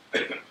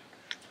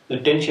 The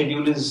 10th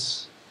schedule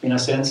is, in a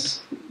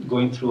sense,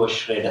 going through a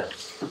shredder.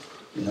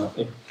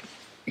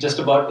 Just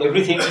about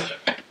everything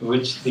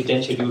which the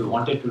 10th schedule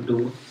wanted to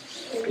do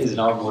is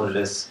now more or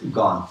less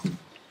gone.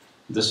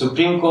 The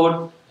Supreme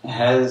Court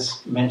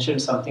has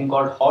mentioned something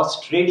called horse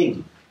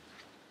trading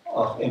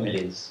of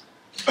MLAs,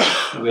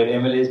 where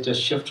MLAs just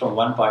shift from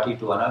one party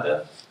to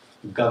another.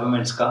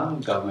 Governments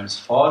come, governments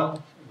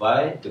fall.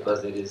 Why?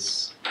 Because there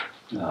is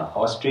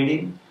horse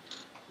trading.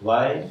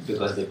 Why?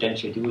 Because the 10th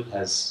schedule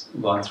has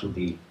gone through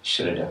the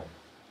shredder.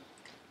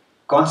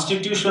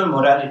 Constitutional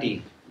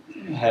morality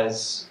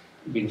has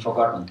been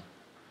forgotten.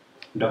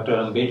 Dr.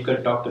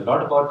 Ambedkar talked a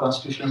lot about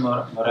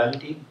constitutional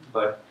morality,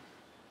 but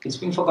it's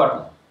been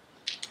forgotten.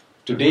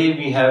 Today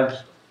we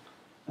have,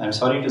 I'm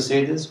sorry to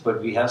say this,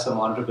 but we have some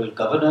honorable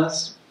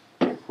governors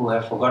who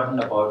have forgotten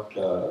about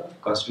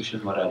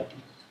constitutional morality.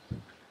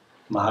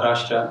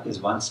 Maharashtra is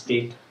one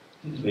state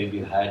where we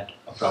had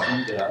a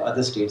problem. There are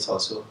other states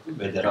also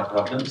where there are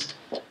problems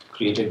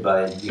created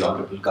by the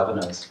honorable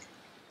governors.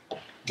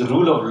 The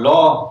rule of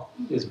law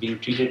is being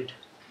treated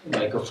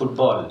like a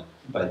football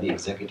by the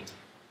executive.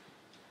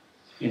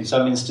 In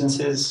some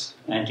instances,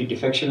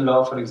 anti-defection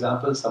law, for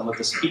example, some of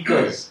the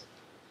speakers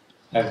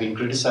have been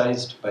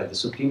criticized by the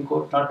Supreme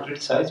Court. Not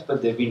criticized,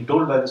 but they've been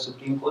told by the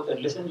Supreme Court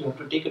that, listen, you have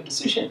to take a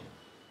decision.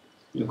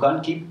 You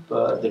can't keep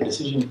the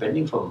decision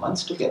pending for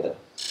months together.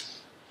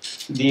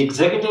 The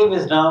executive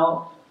is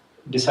now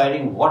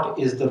deciding what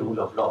is the rule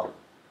of law.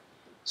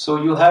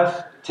 So you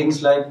have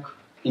things like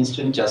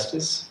instant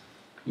justice,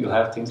 you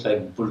have things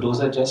like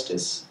bulldozer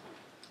justice.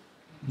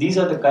 These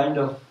are the kind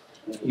of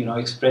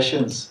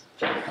expressions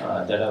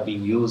that are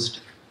being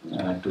used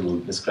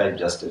to describe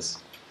justice.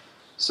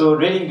 So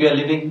really we are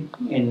living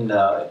in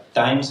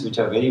times which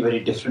are very,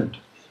 very different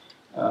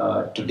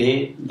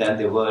today than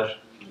they were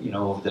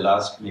over the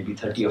last maybe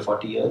 30 or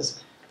 40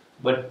 years,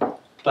 but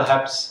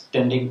perhaps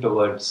tending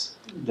towards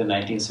the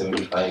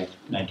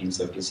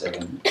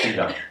 1975-1977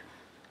 era.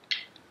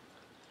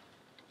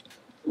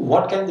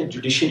 What can the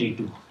judiciary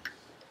do?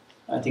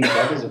 I think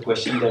that is a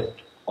question that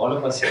all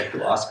of us have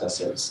to ask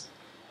ourselves.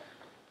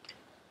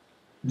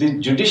 The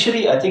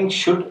judiciary, I think,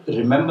 should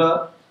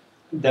remember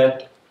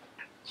that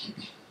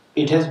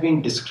it has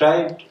been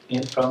described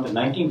from the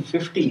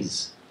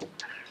 1950s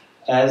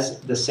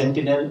as the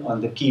sentinel on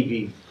the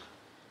qui-vive.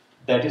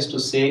 That is to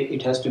say,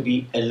 it has to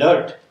be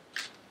alert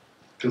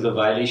to the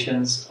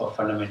violations of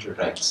fundamental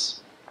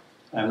rights.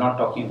 I'm not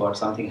talking about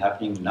something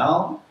happening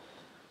now.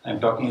 I'm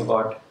talking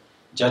about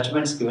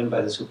judgments given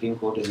by the Supreme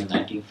Court in the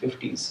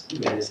 1950s,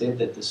 where they say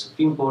that the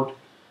Supreme Court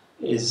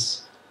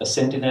is a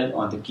sentinel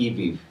on the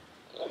qui-vive.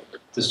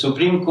 The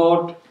Supreme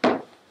Court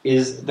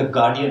is the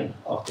guardian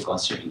of the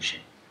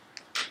Constitution.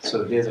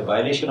 So if there's a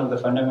violation of the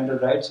fundamental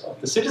rights of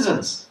the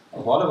citizens,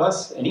 of all of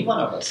us, any one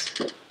of us,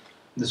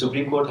 the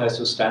Supreme Court has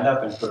to stand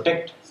up and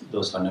protect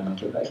those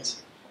fundamental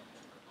rights.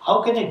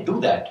 How can it do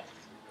that?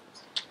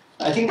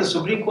 I think the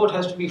Supreme Court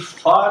has to be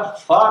far,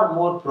 far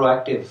more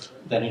proactive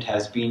than it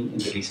has been in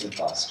the recent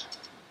past.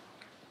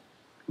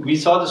 We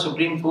saw the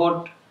Supreme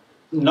Court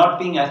not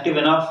being active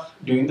enough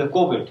during the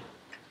COVID.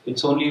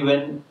 It's only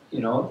when,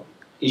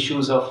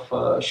 issues of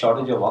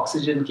shortage of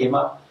oxygen came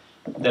up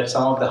that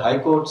some of the high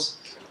courts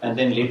and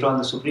then later on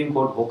the Supreme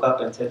Court woke up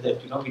and said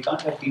that, we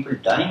can't have people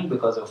dying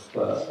because of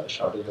a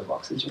shortage of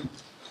oxygen.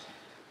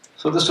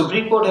 So the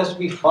Supreme Court has to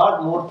be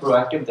far more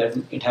proactive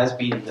than it has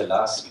been in the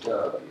last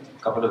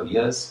couple of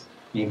years,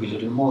 maybe a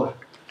little more.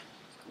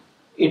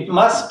 It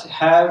must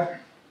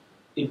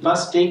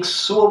take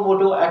suo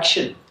motu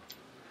action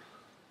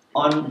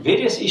on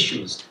various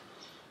issues.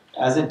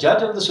 As a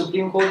judge of the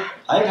Supreme Court,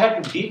 I've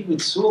had to deal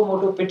with suo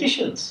motu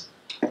petitions.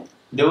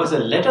 There was a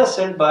letter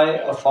sent by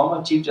a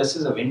former Chief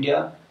Justice of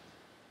India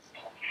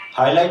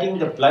highlighting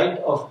the plight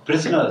of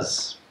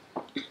prisoners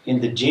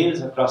in the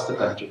jails across the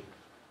country.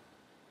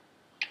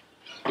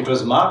 It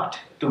was marked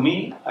to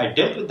me, I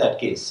dealt with that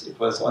case. It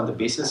was on the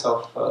basis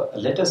of a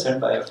letter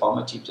sent by a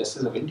former Chief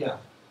Justice of India.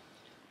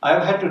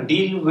 I've had to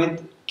deal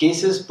with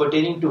cases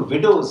pertaining to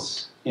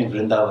widows in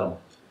Vrindavan.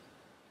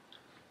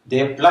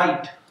 Their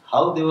plight,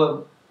 how they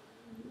were,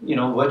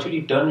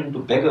 virtually turned into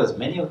beggars,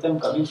 many of them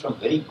coming from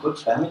very good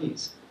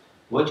families,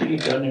 virtually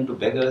turned into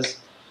beggars.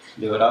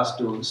 They were asked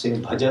to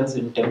sing bhajans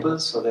in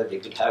temples so that they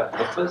could have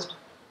breakfast,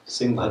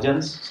 sing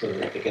bhajans so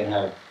that they can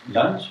have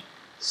lunch,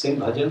 sing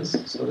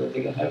bhajans so that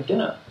they can have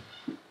dinner.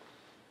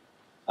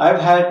 I've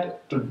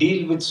had to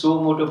deal with suo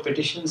motu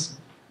petitions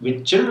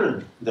with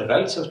children, the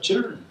rights of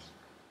children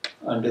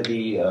under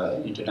the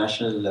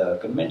International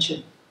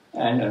Convention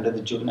and under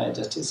the Juvenile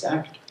Justice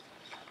Act.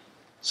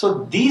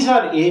 So these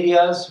are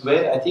areas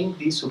where I think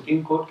the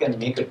Supreme Court can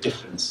make a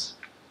difference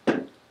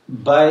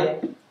by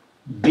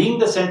being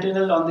the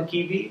sentinel on the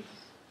qui-vive,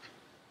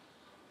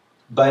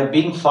 by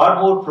being far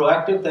more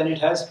proactive than it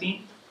has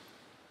been,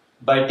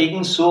 by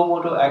taking suo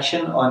motu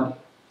action on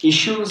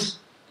issues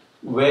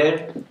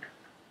where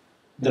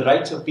the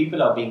rights of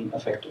people are being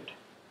affected.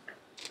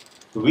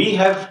 We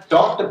have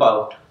talked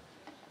about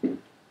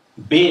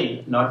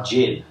bail, not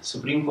jail.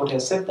 Supreme Court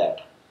has said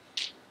that.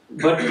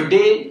 But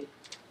today,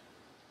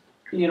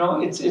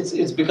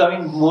 it's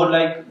becoming more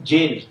like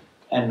jail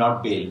and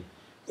not bail.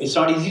 It's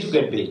not easy to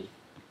get bail.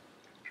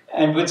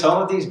 And with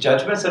some of these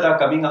judgments that are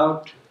coming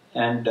out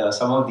and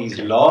some of these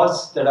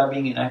laws that are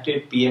being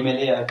enacted,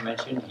 PMLA I have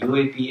mentioned,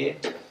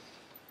 UAPA,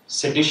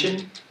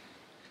 sedition,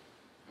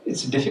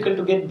 it's difficult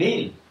to get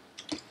bail.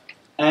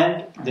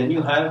 And then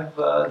you have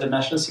the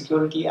National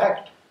Security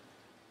Act,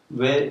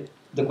 where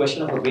the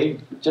question of a bail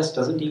just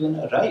doesn't even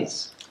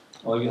arise.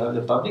 Or you have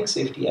the Public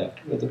Safety Act,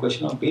 where the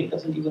question of bail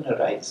doesn't even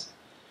arise.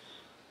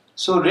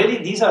 So really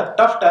these are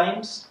tough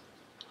times,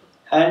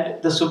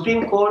 and the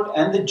Supreme Court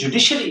and the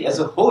judiciary as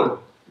a whole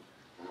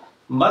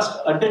must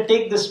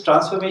undertake this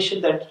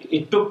transformation that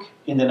it took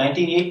in the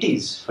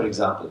 1980s, for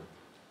example,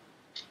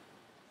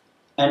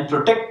 and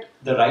protect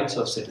the rights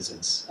of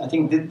citizens. I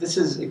think this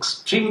is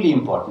extremely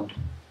important.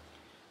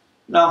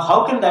 Now,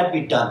 how can that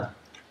be done?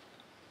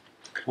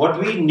 What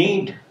we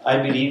need, I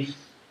believe,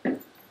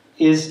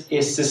 is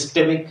a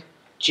systemic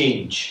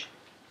change.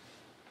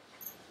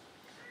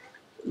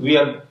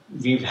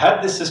 We've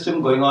had this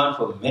system going on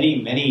for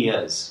many, many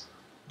years,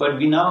 but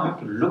we now have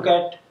to look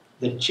at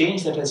the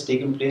change that has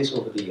taken place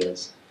over the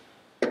years.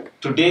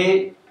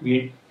 Today,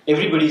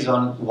 everybody's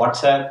on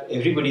WhatsApp,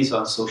 everybody's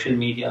on social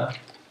media,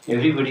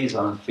 everybody's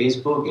on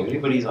Facebook,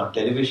 everybody's on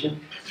television.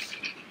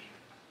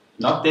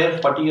 Not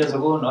there 40 years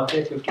ago, not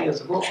there 50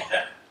 years ago.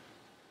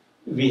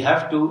 We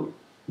have to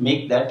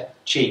make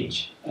that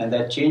change, and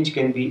that change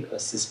can be a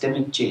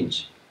systemic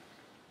change.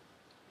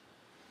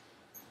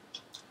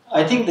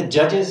 I think the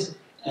judges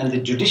and the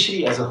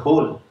judiciary as a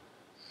whole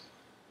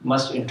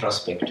must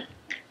introspect.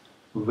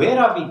 Where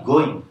are we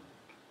going?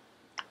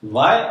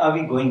 Why are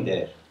we going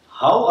there?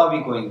 How are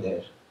we going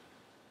there?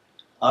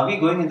 Are we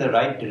going in the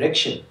right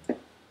direction?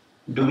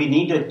 Do we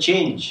need a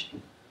change?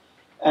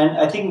 And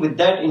I think with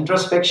that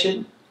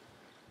introspection,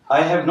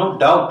 I have no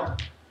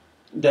doubt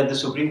that the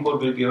Supreme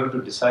Court will be able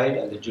to decide,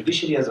 and the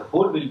judiciary as a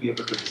whole will be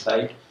able to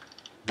decide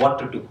what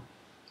to do.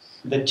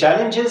 The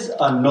challenges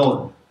are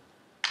known.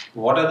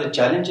 What are the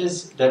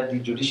challenges that the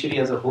judiciary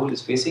as a whole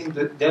is facing?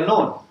 They're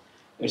known.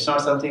 It's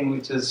not something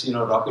which is,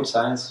 rocket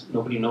science.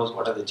 Nobody knows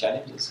what are the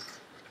challenges.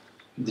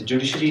 The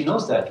judiciary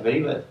knows that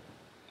very well.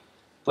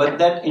 But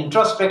that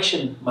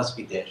introspection must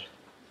be there.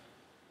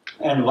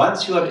 And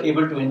once you are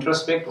able to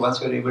introspect,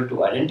 once you are able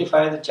to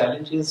identify the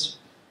challenges,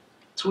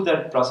 through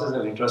that process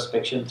of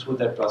introspection, through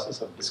that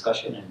process of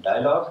discussion and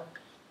dialogue,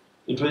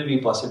 it will be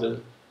possible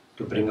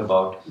to bring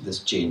about this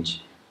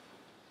change.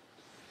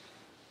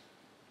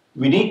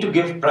 We need to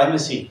give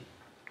primacy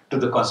to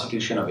the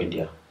Constitution of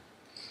India,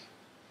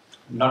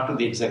 not to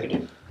the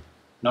executive,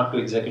 not to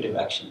executive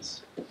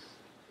actions.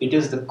 It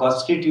is the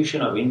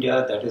Constitution of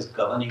India that is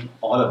governing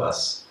all of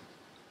us.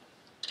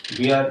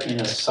 We are in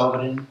a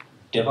sovereign,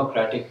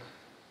 democratic,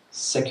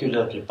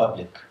 secular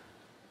republic.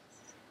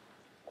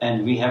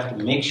 And we have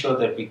to make sure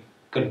that we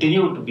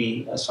continue to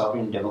be a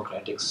sovereign,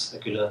 democratic,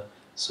 secular,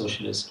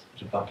 socialist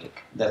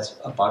republic. That's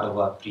a part of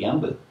our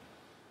preamble.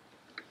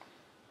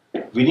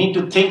 We need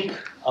to think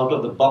out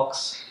of the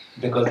box,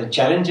 because the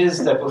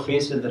challenges that were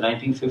faced in the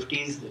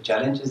 1950s, the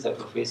challenges that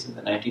were faced in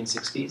the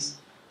 1960s,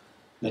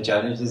 the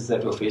challenges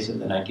that were faced in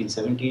the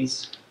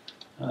 1970s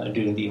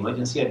during the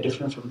emergency are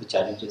different from the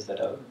challenges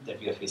that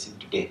we are facing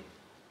today.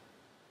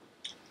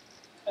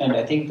 And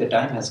I think the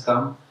time has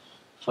come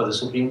for the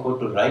Supreme Court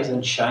to rise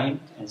and shine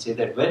and say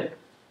that, well,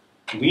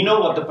 We know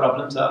what the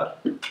problems are.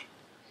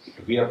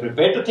 We are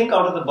prepared to think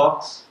out of the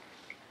box.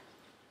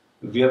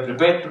 We are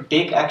prepared to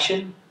take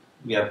action.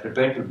 We are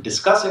prepared to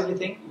discuss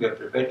everything. We are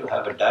prepared to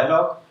have a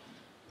dialogue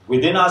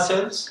within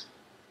ourselves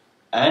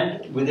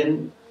and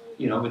within,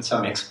 with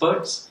some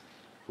experts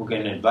who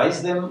can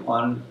advise them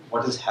on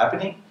what is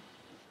happening,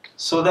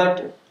 so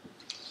that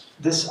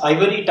this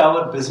ivory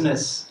tower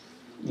business,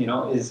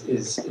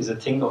 is a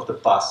thing of the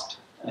past.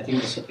 I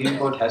think the Supreme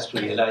Court has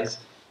to realize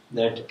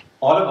that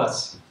all of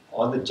us,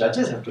 all the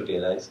judges have to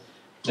realize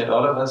that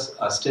all of us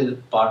are still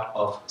part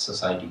of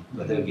society,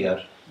 whether we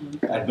are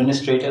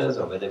administrators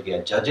or whether we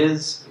are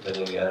judges,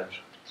 whether we are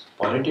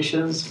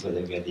politicians,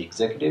 whether we are the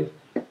executive.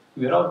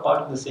 We are all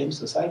part of the same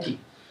society.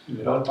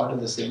 We are all part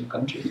of the same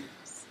country.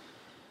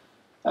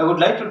 I would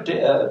like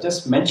to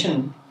just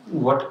mention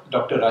what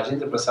Dr.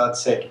 Rajendra Prasad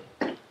said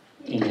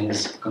in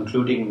his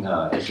concluding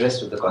address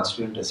to the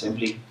Constituent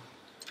Assembly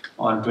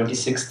on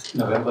 26th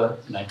November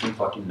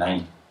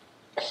 1949.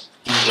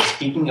 He was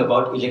speaking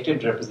about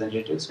elected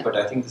representatives, but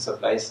I think this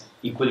applies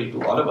equally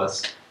to all of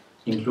us,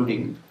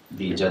 including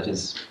the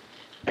judges.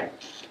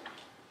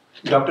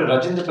 Dr.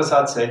 Rajendra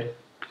Prasad said,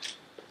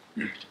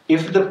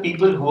 "If the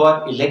people who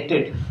are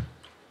elected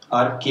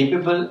are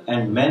capable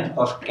and men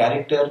of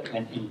character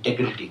and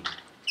integrity,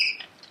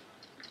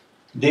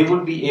 they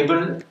would be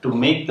able to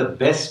make the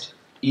best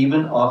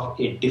even of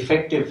a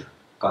defective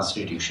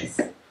constitution.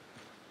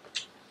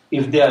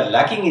 If they are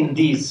lacking in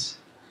these,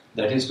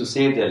 that is to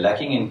say, if they are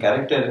lacking in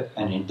character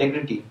and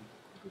integrity,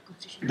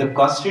 the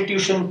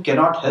constitution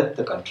cannot help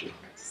the country.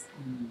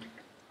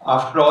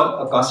 After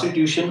all, a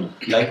constitution,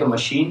 like a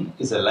machine,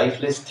 is a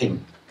lifeless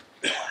thing.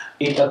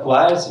 It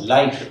acquires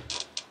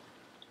life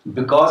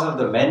because of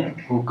the men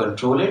who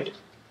control it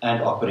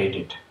and operate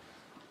it.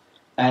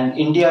 And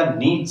India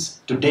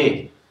needs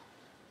today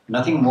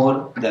nothing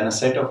more than a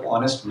set of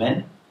honest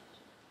men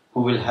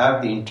who will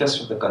have the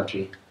interest of the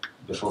country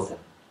before them."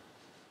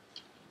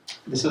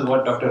 This is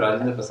what Dr.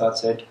 Rajendra Prasad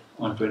said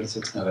on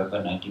 26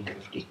 November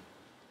 1950.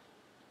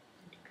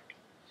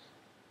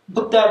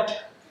 But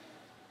that,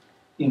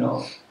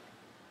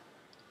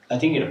 I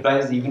think it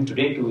applies even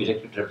today to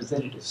elected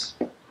representatives.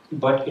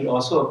 But it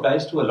also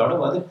applies to a lot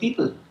of other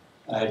people.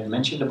 I had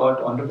mentioned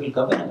about honorable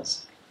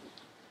governors.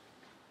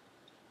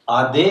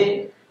 Are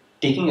they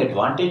taking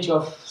advantage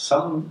of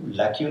some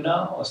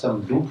lacuna or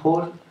some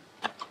loophole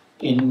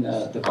in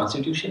the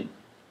Constitution?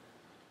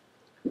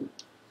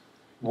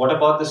 What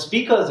about the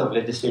speakers of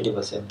legislative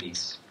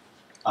assemblies?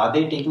 Are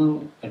they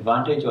taking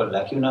advantage or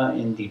lacuna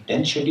in the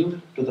 10th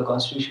schedule to the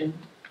Constitution,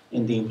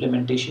 in the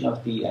implementation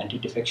of the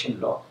anti-defection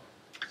law?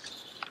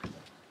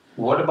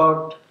 What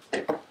about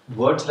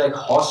words like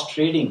horse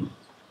trading?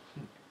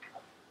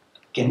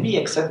 Can we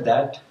accept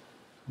that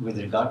with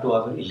regard to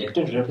our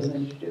elected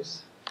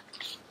representatives?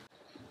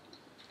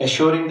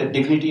 Assuring the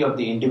dignity of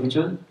the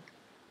individual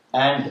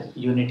and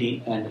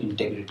unity and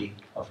integrity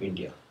of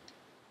India.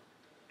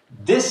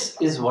 This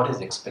is what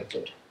is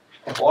expected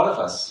of all of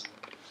us,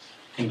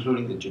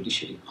 including the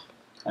judiciary.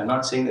 I'm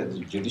not saying that the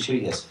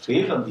judiciary has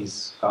failed on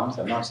these counts.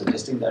 I'm not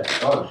suggesting that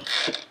at all.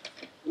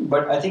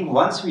 But I think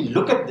once we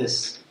look at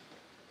this,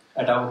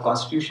 at our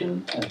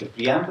constitution and the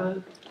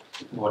preamble,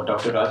 what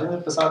Dr.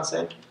 Rajendra Prasad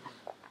said,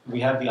 we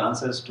have the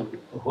answers to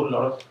a whole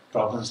lot of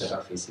problems that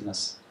are facing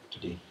us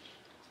today.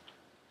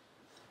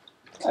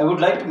 I would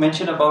like to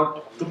mention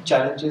about two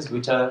challenges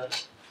which are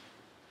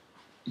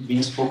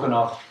being spoken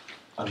of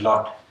a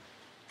lot.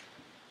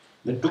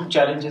 The two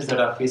challenges that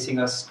are facing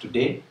us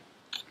today,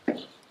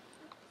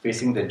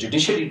 facing the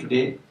judiciary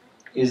today,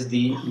 is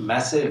the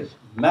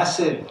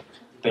massive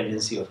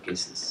pendency of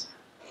cases.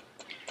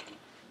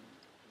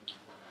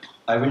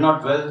 I will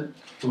not dwell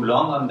too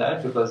long on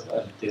that because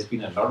there's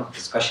been a lot of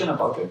discussion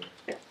about it.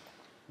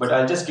 But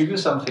I'll just give you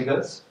some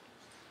figures.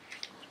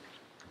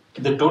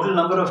 The total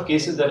number of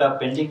cases that are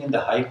pending in the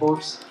high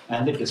courts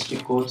and the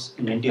district courts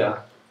in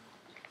India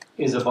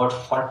is about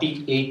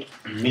 48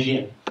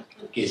 million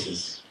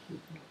cases.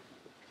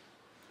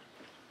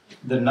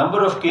 The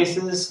number of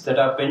cases that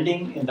are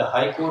pending in the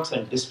high courts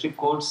and district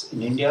courts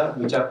in India,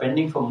 which are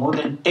pending for more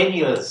than 10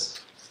 years,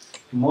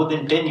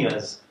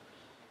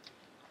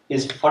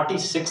 is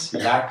 46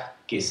 lakh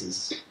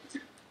cases.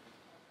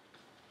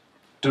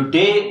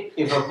 Today,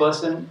 if a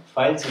person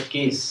files a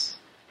case,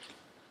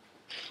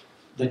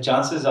 the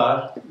chances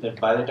are that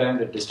by the time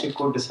the district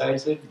court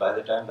decides it, by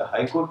the time the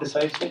high court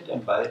decides it,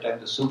 and by the time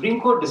the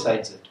Supreme Court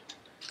decides it,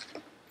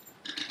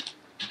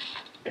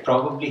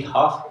 probably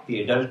half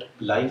the adult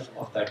life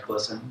of that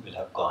person will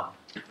have gone.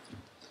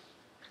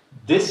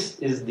 This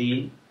is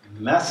the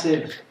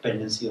massive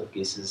pendency of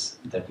cases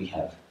that we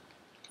have.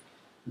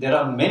 There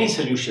are many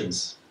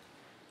solutions,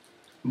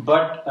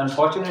 but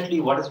unfortunately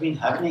what has been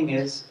happening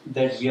is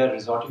that we are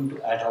resorting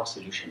to ad hoc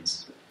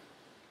solutions.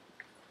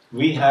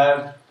 We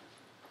have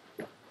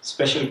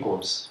special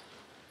courts.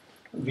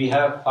 We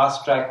have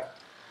fast-track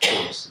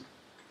courts.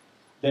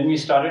 Then we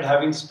started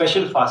having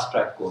special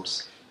fast-track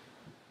courts.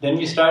 Then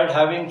we started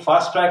having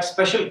fast-track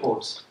special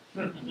courts.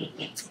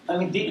 I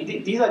mean,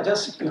 these are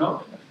just,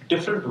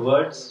 different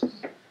words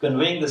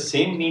conveying the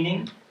same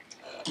meaning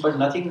but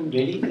nothing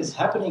really is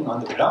happening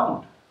on the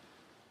ground.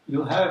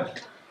 You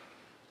have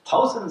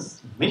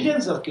thousands,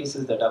 millions of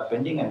cases that are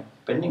pending and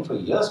pending for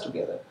years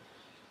together.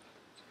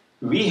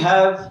 We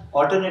have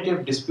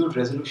alternative dispute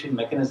resolution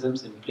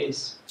mechanisms in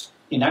place,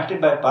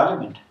 enacted by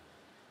Parliament.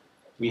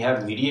 We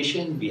have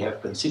mediation, we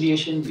have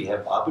conciliation, we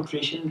have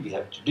arbitration, we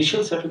have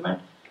judicial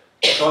settlement.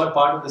 It's all a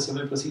part of the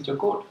Civil Procedure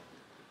Code.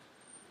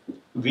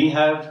 We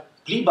have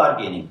plea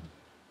bargaining,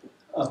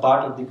 a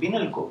part of the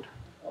Penal Code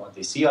or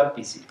the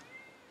CRPC.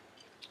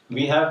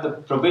 We have the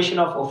Probation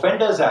of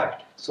Offenders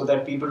Act, so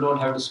that people don't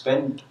have to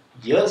spend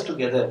years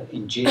together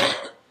in jail.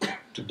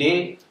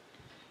 Today,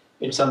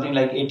 it's something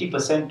like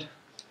 80%,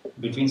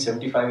 between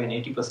 75 and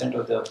 80%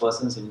 of the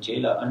persons in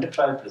jail are under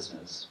trial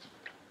prisoners.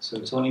 So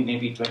it's only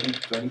maybe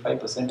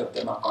 20-25% of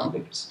them are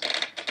convicts.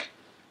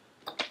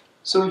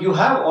 So you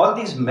have all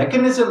these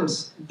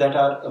mechanisms that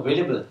are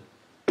available.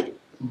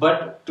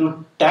 But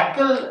to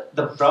tackle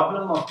the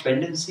problem of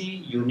pendency,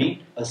 you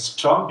need a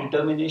strong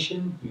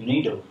determination, you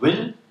need a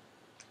will,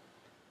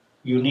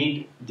 you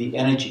need the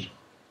energy.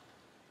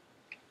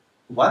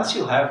 Once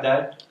you have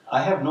that,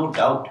 I have no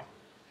doubt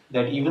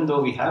that even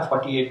though we have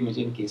 48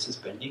 million cases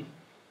pending,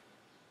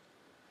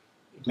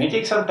 it may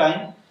take some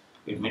time,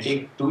 it may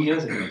take 2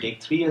 years, it may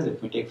take 3 years,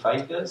 it may take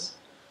 5 years,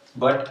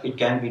 but it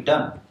can be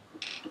done.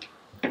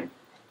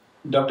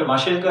 Dr.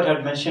 Mashelkar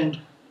had mentioned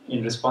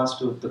in response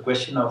to the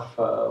question of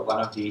one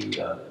of the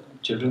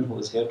children who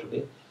was here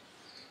today,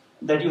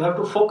 that you have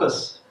to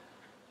focus.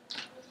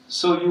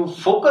 So you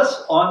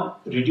focus on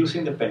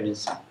reducing the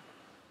pendency.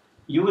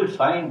 You will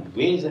find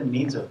ways and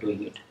means of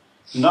doing it.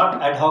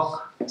 Not ad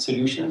hoc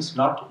solutions,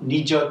 not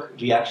knee-jerk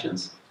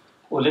reactions.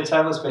 Oh, let's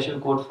have a special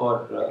code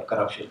for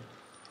corruption.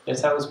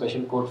 Let's have a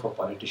special code for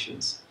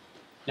politicians.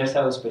 Let's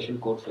have a special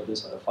code for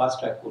this or a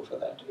fast-track code for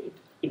that.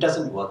 It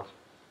doesn't work.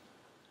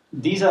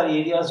 These are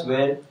areas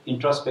where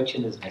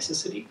introspection is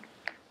necessary.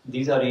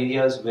 These are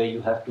areas where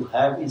you have to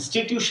have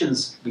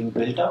institutions being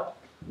built up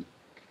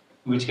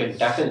which can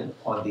tackle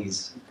all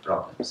these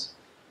problems.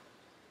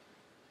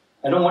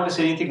 I don't want to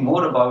say anything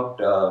more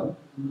about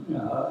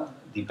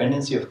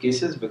dependency of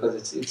cases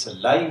because it's a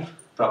live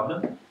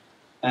problem,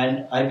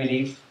 and I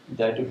believe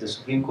that if the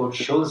Supreme Court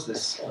shows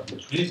this, or the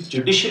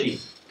judiciary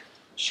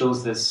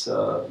shows this,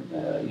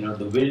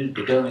 the will,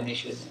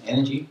 determination,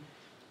 energy,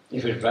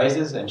 if it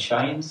rises and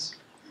shines,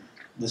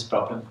 this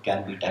problem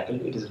can be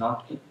tackled. It is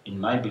not, in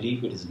my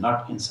belief, it is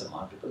not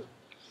insurmountable.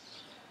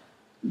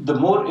 The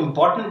more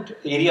important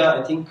area,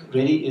 I think,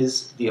 really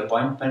is the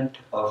appointment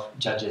of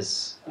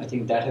judges. I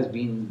think that has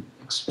been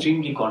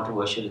extremely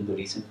controversial in the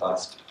recent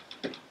past.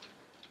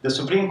 The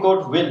Supreme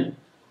Court will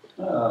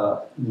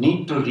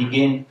need to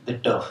regain the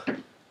turf.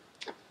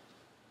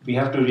 We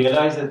have to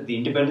realize that the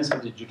independence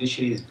of the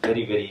judiciary is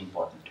very, very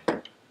important.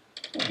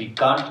 We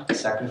can't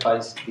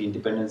sacrifice the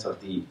independence of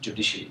the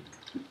judiciary.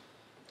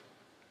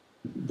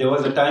 There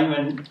was a time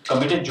when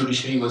committed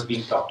judiciary was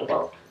being talked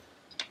about.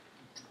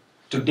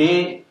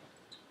 Today,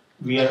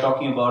 we are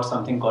talking about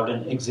something called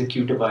an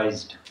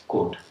executivized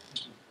court,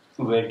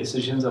 where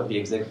decisions of the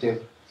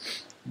executive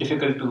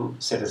difficult to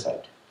set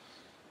aside.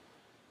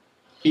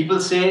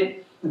 People say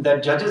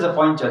that judges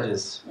appoint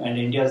judges, and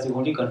India is the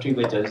only country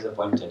where judges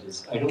appoint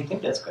judges. I don't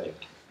think that's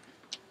correct.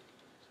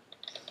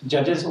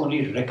 Judges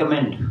only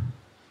recommend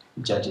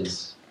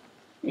judges.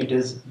 It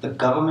is the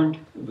government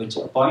which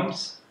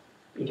appoints.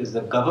 It is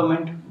the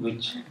government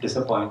which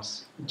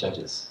disappoints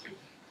judges.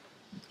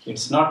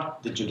 It's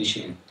not the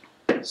judiciary.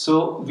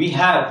 So we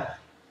have,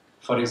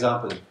 for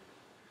example,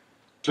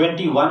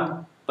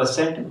 21%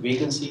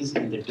 vacancies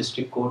in the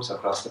district courts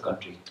across the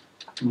country.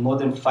 More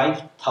than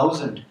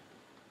 5,000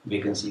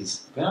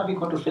 vacancies. When are we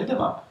going to fill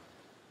them up?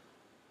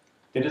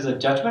 There is a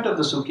judgment of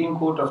the Supreme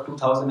Court of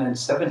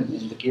 2007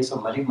 in the case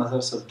of Malik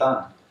Mazhar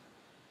Sultan,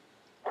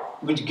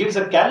 which gives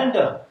a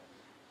calendar,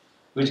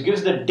 which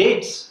gives the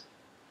dates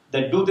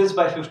that do this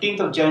by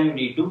 15th of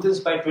January, do this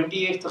by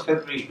 28th of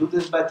February, do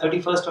this by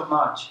 31st of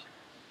March.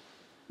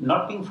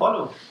 Not being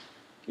followed.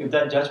 If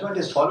that judgment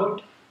is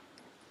followed,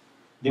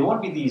 there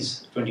won't be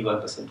these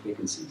 21%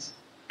 vacancies.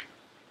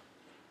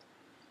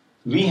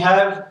 We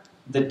have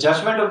the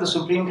judgment of the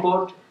Supreme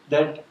Court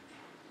that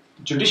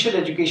judicial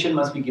education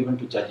must be given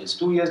to judges.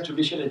 2 years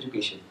judicial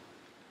education.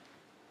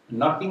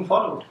 Not being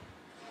followed.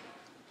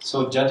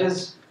 So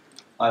judges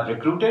are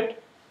recruited.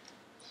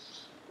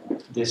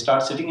 They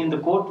start sitting in the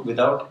court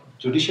without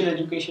judicial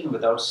education,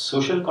 without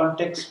social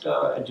context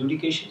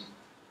adjudication,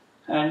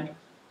 and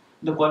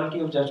the quality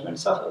of judgment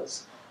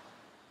suffers.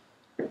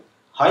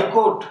 High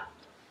Court,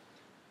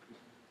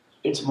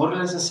 it's more or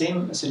less the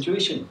same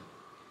situation.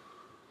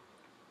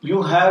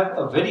 You have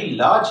a very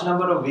large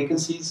number of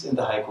vacancies in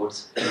the High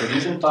Courts. In the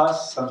recent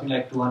past, something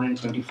like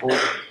 224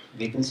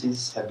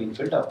 vacancies have been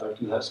filled up,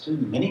 but you have still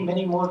many,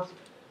 many more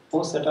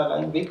posts that are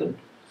lying vacant.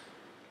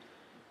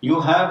 You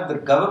have the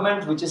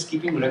government which is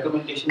keeping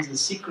recommendations in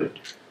secret.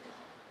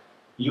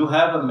 You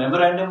have a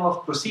memorandum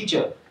of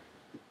procedure.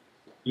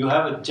 You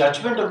have a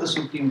judgment of the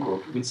Supreme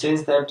Court which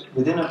says that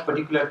within a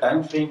particular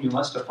time frame you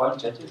must appoint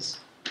judges.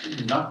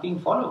 Not being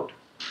followed.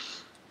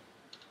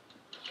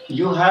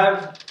 You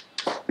have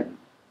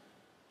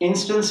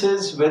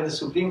instances where the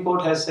Supreme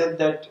Court has said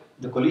that,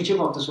 the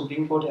Collegium of the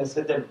Supreme Court has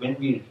said that when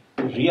we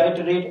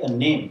reiterate a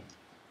name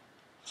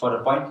for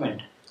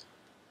appointment,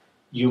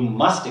 you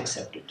must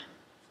accept it.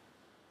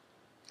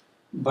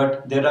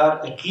 But there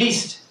are at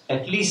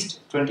least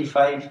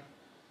 25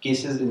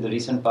 cases in the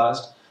recent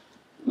past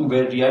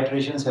where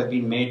reiterations have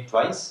been made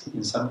twice,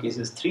 in some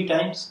cases 3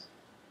 times,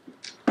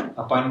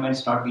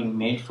 appointments not being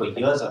made for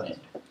years on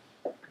end.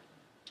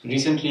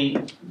 Recently,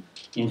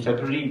 in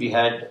February, we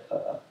had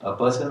a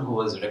person who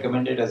was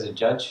recommended as a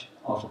judge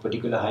of a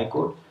particular High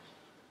Court.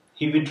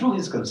 He withdrew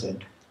his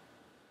consent.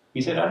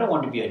 He said, I don't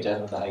want to be a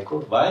judge of the High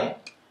Court. Why?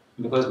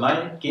 Because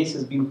my case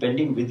has been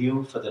pending with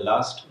you for the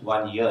last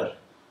 1 year.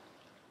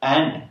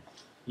 And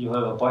you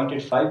have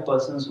appointed 5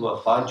 persons who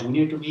are far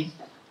junior to me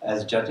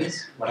as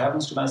judges. What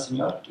happens to my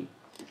seniority?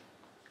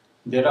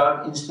 There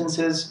are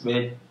instances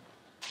where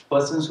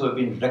persons who have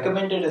been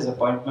recommended as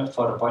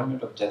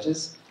appointment of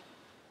judges,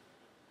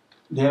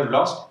 they have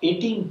lost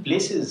 18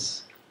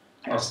 places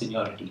of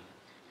seniority.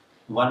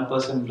 One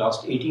person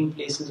lost 18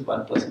 places,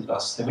 one person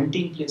lost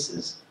 17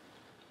 places.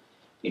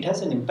 It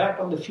has an impact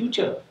on the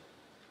future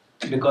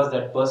because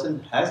that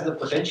person has the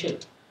potential,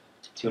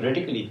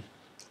 theoretically,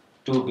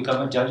 to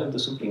become a judge of the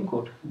Supreme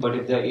Court. But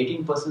if there are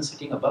 18 persons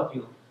sitting above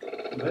you,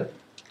 well,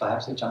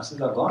 perhaps the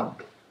chances are gone.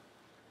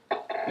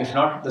 If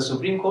not the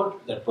Supreme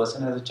Court, that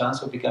person has a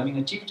chance of becoming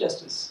a Chief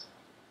Justice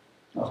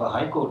of a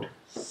High Court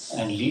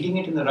and leading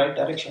it in the right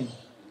direction.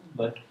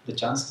 But the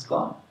chance is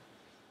gone.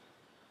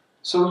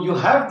 So you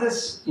have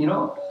this,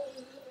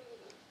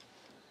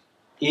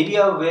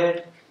 area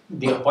where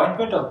the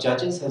appointment of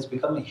judges has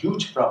become a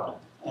huge problem.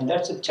 And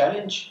that's a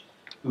challenge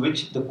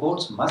which the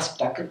courts must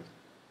tackle.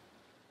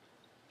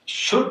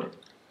 Should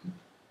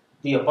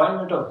the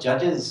appointment of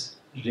judges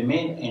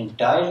remain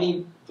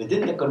entirely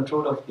within the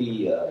control of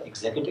the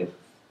executive,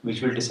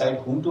 which will decide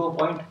whom to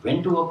appoint,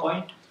 when to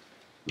appoint,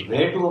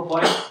 where to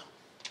appoint?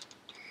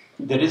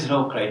 There is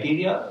no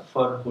criteria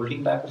for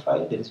holding back a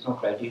file. There is no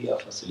criteria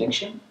for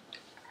selection.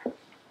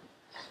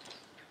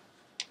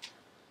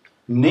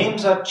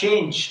 Names are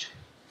changed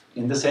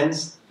in the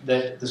sense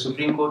that the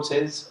Supreme Court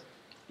says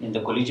in the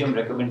Collegium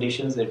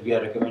recommendations that we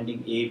are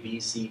recommending A, B,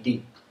 C,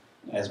 D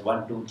as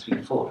 1, 2,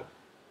 3, 4.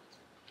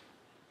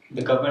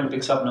 The government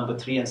picks up number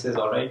 3 and says,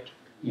 all right,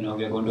 we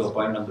are going to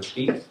appoint number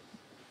 3.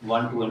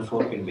 1, 2 and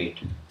 4 can wait.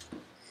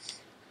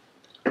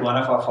 One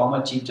of our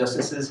former Chief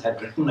Justices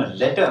had written a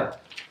letter,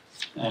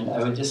 and I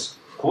will just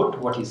quote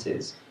what he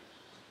says.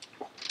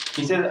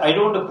 He says, I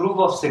don't approve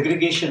of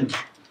segregation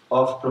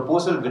of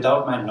proposal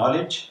without my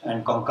knowledge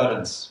and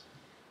concurrence.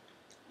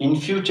 In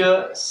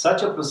future,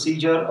 such a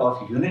procedure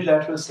of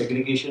unilateral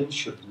segregation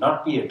should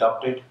not be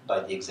adopted by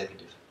the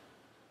executive.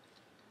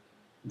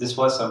 This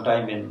was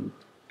sometime in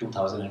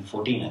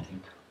 2014, I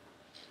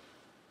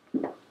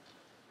think.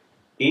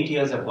 8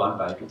 years have gone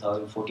by,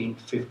 2014,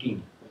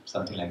 15,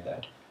 something like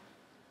that.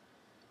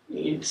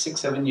 6,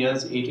 7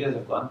 years, 8 years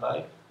have gone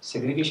by.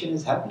 Segregation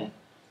is happening.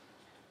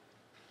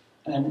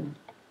 And,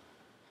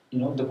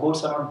 the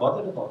courts are not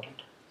bothered about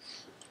it.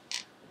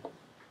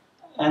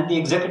 And the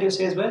executive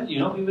says, well,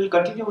 we will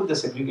continue with the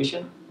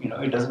segregation.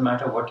 It doesn't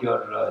matter what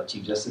your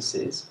Chief Justice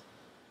says,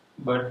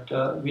 but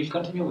we'll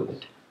continue with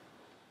it.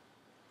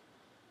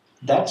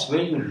 That's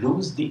where you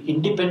lose the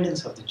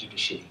independence of the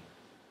judiciary.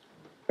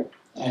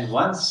 And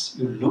once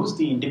you lose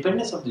the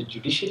independence of the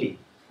judiciary,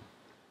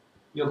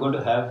 you're going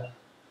to have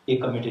a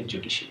committed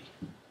judiciary,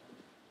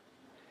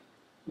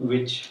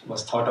 which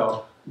was thought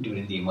of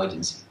during the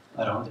emergency,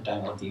 around the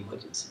time of the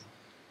emergency,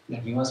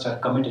 that we must have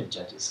committed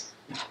judges.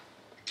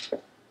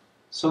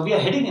 So we are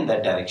heading in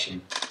that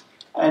direction.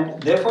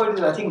 And therefore it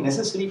is, I think,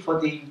 necessary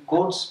for the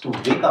courts to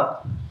wake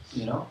up,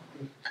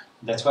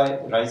 That's why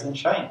rise and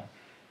shine.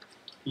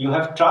 You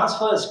have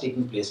transfers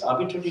taking place,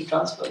 arbitrary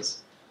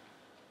transfers.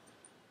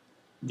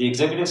 The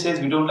executive says,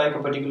 we don't like a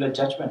particular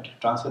judgment,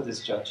 transfer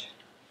this judge.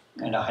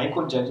 And a High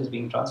Court judge is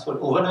being transferred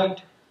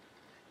overnight.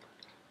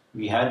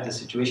 We had the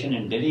situation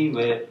in Delhi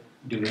where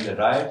during the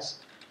riots,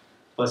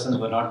 persons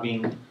were not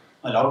being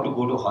allowed to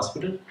go to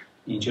hospital,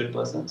 injured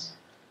persons.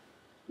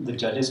 The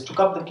judges took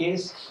up the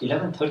case,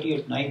 11:30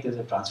 at night there's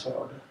a transfer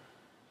order.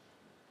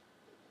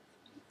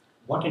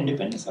 What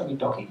independence are we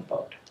talking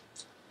about?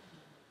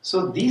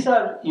 So these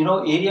are,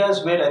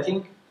 areas where I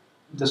think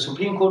the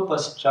Supreme Court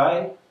must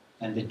try,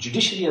 and the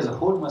judiciary as a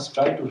whole must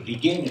try to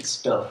regain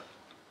its turf.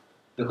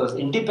 Because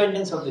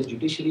independence of the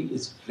judiciary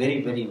is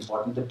very, very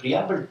important. The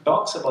preamble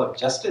talks about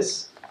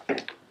justice,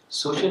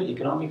 social,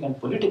 economic and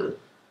political.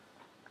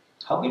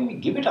 How can we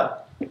give it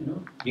up?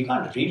 We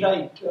can't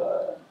rewrite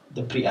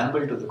the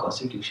preamble to the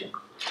Constitution,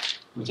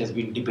 which has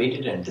been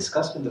debated and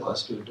discussed in the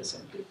Constituent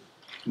Assembly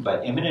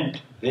by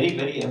eminent, very,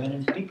 very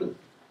eminent people.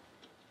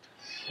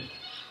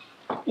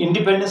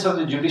 Independence of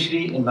the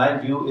judiciary, in my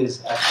view,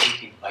 is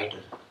absolutely vital.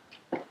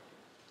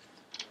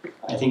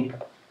 I think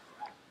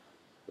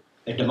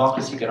a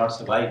democracy cannot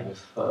survive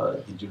if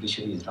the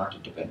judiciary is not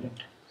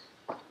independent.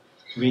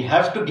 We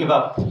have to give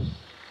up,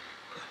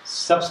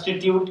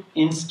 substitute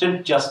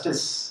instant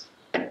justice,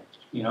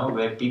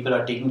 where people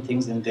are taking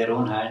things in their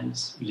own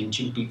hands,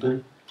 lynching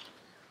people,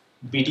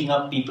 beating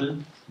up people,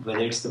 whether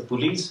it's the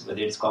police,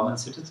 whether it's common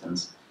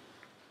citizens.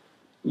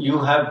 You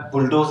have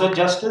bulldozer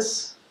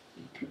justice,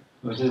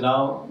 which is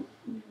now,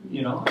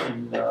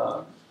 in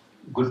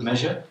good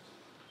measure.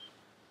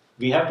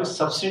 We have to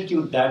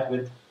substitute that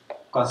with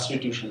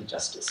constitutional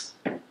justice.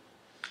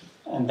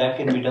 And that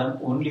can be done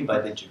only by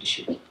the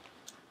judiciary.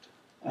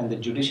 And the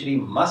judiciary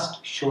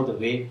must show the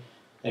way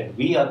that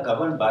we are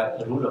governed by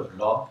a rule of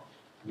law,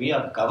 we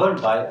are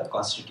governed by a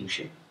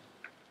constitution,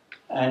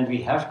 and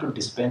we have to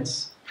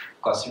dispense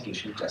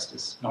constitutional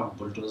justice, not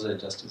bulldozer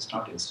justice,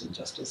 not instant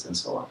justice, and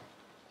so on.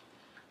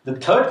 The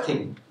third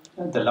thing,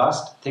 and the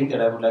last thing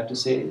that I would like to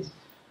say is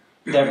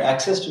that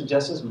access to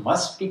justice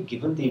must be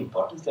given the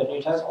importance that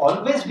it has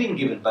always been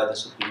given by the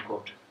Supreme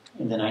Court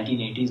in the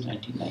 1980s,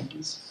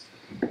 1990s.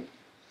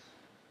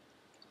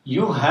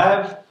 You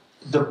have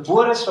the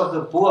poorest of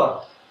the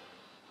poor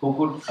who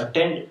could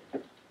attend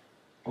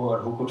or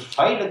who could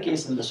file a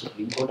case in the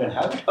Supreme Court and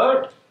have it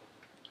heard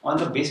on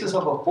the basis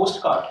of a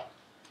postcard.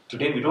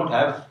 Today we don't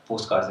have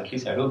postcards, at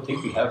least I don't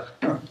think we have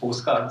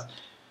postcards.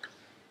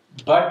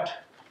 But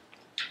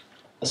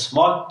a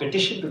small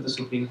petition to the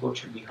Supreme Court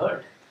should be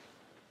heard.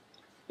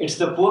 It's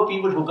the poor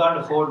people who can't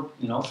afford,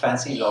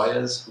 fancy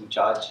lawyers who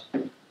charge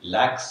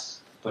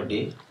lakhs per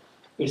day.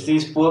 It's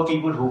these poor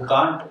people who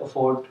can't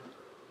afford,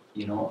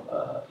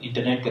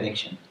 internet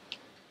connection.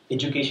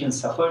 Education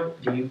suffered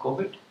during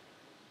COVID.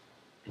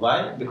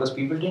 Why? Because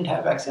people didn't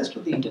have access to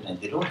the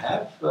internet. They don't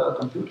have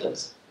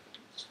computers.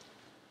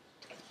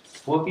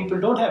 Poor people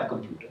don't have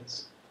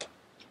computers.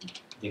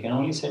 They can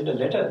only send a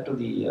letter to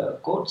the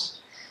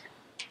courts.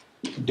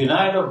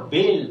 Denial of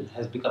bail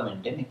has become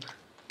endemic.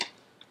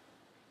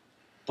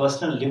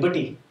 Personal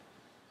liberty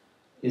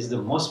is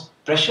the most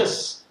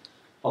precious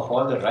of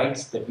all the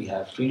rights that we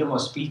have. Freedom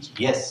of speech,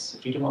 yes.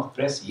 Freedom of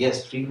press,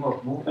 yes. Freedom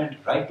of movement,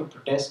 right to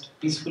protest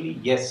peacefully,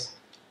 yes.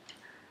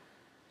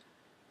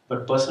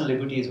 But personal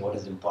liberty is what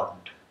is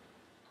important.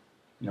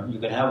 You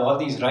can have all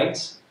these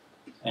rights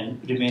and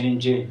remain in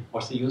jail.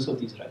 What's the use of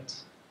these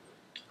rights?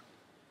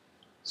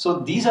 So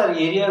these are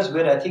areas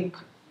where I think,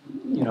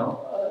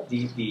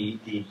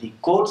 the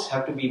courts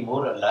have to be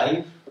more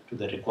alive to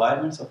the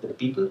requirements of the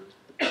people.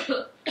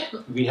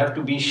 We have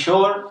to be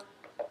sure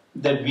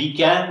that we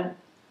can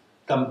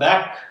come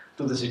back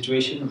to the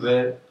situation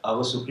where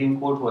our Supreme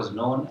Court was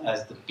known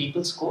as the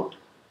People's Court,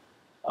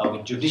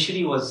 our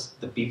judiciary was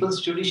the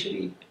People's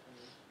Judiciary,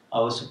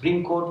 our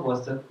Supreme Court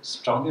was the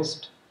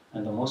strongest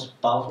and the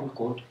most powerful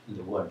court in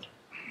the world.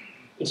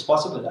 It's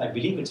possible, I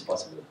believe it's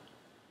possible,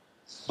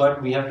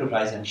 but we have to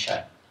rise and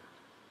shine.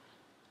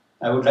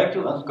 I would like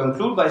to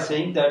conclude by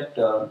saying that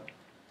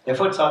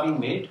efforts are being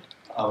made.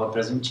 Our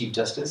present Chief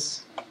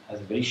Justice has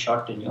a very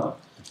short tenure,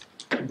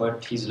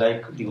 but he's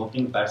like the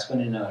opening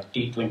batsman in a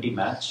T20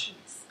 match,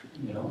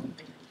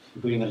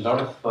 doing a lot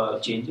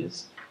of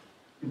changes.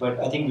 But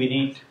I think we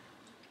need,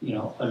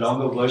 a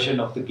longer version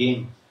of the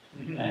game,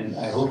 and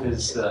I hope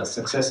his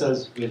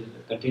successors will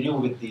continue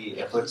with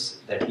the efforts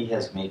that he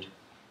has made.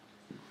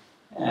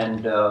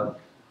 And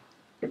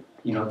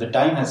the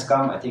time has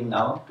come, I think,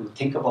 now to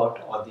think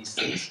about all these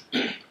things,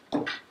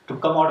 to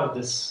come out of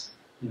this,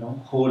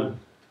 hole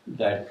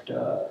that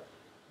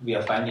we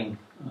are finding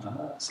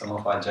some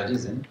of our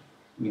judges in.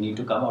 We need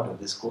to come out of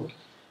this court.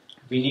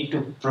 We need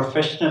to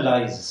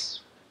professionalize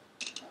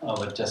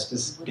our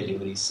justice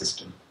delivery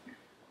system.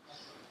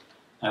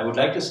 I would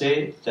like to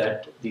say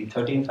that the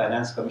 13th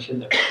Finance Commission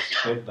that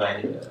was led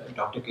by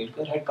Dr.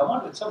 Kelkar had come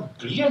out with some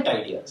brilliant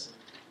ideas.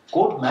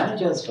 Court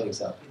managers, for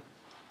example.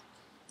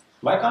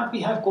 Why can't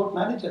we have court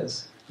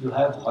managers? You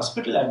have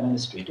hospital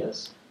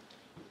administrators.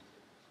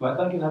 Why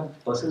can't you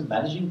have persons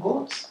managing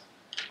courts?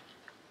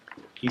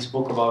 He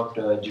spoke about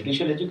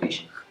judicial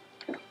education.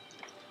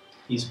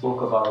 He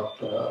spoke about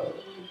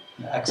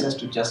access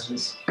to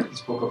justice. He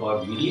spoke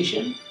about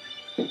mediation.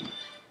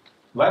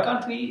 Why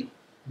can't we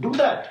do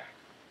that?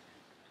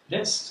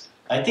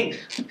 I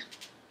think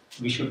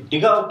we should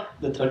dig out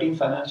the 13th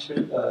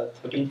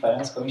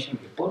Finance Commission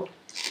report,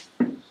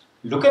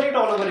 look at it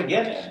all over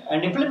again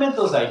and implement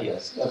those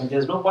ideas. I mean,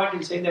 there's no point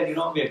in saying that,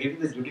 we are giving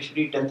the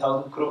judiciary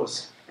 10,000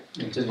 crores,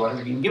 which is what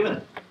has been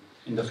given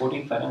in the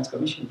 14th Finance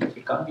Commission.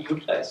 It can't be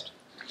utilized.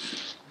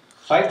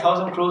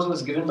 5,000 crores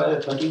was given by the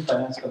 13th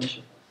Finance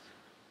Commission.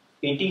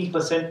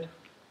 18%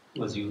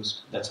 was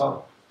used, that's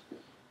all.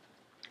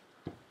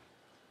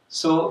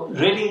 So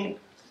really,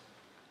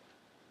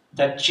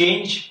 that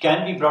change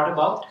can be brought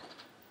about.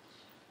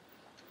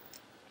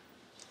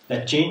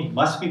 That change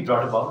must be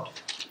brought about.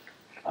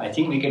 I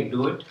think we can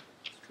do it.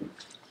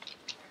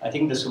 I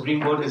think the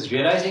Supreme Court is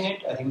realizing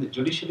it. I think the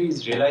judiciary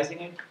is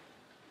realizing it.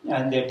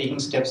 And they're taking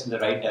steps in the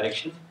right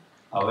direction.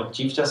 Our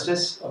Chief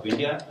Justice of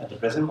India at the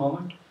present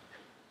moment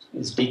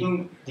is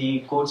taking the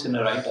courts in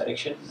the right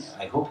direction.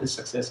 I hope his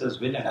successors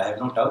will, and I have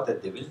no doubt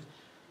that they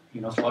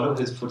will, follow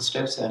his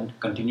footsteps and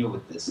continue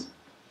with this.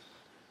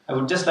 I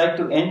would just like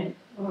to end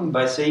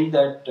by saying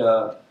that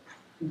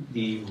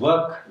the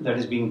work that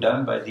is being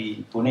done by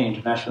the Pune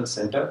International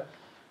Center,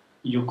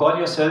 you call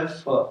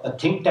yourself a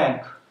think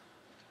tank,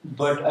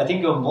 but I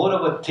think you're more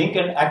of a think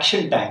and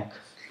action tank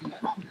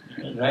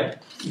right?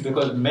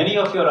 Because many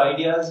of your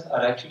ideas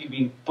are actually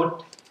being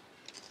put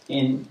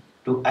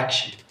into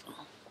action.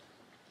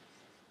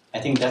 I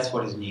think that's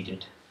what is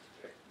needed.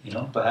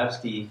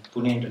 Perhaps the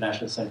Pune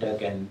International Center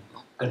can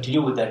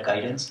continue with that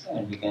guidance,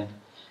 and we can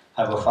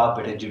have a far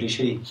better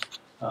judiciary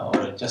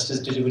or a justice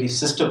delivery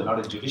system,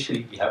 not a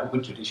judiciary. We have a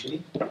good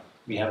judiciary.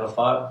 We have a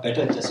far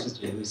better justice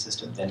delivery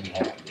system than we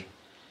have today.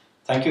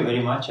 Thank you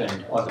very much,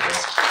 and all the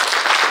best.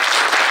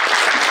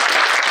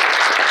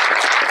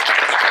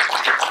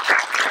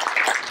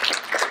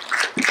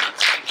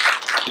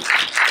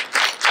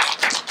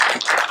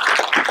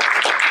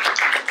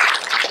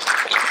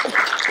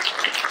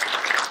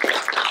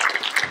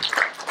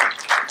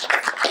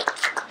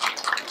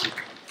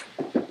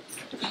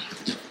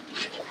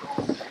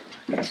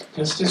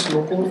 Justice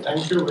Lokur,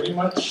 thank you very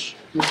much.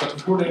 You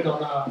concluded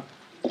on a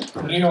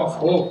ray of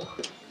hope,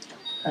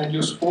 and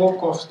you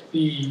spoke of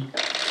the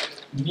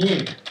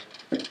need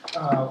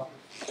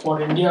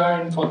for India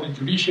and for the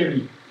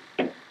judiciary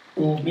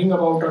to bring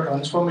about a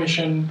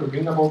transformation, to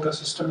bring about a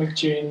systemic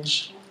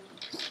change,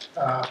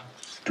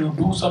 to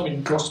do some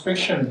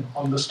introspection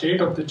on the state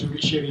of the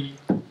judiciary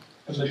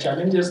and the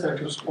challenges that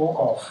you spoke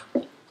of,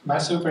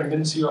 massive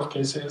pendency of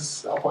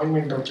cases,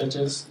 appointment of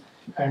judges,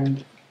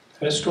 and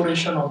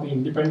restoration of the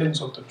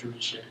independence of the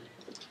judiciary.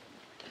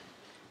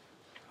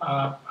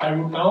 I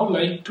would now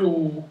like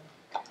to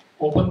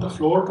open the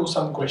floor to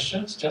some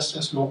questions.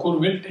 Justice Lokur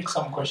will take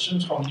some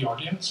questions from the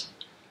audience.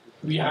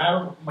 We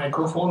have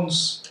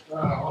microphones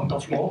on the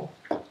floor,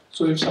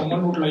 so if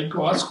someone would like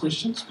to ask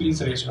questions,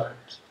 please raise your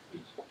hands.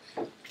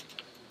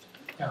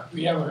 Yeah,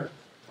 we have.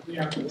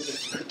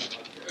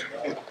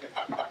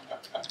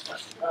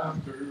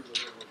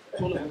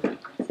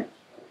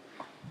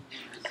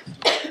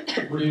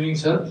 Good evening,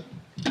 sir.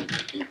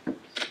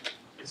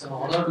 It's an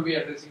honor to be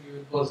addressing you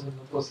in person,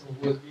 a person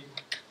who has been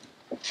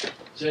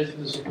judge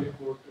in the Supreme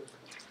Court.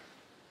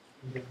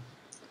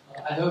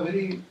 I have a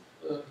very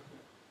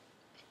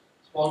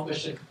small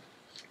question.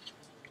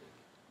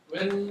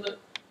 When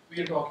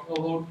we are talking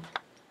about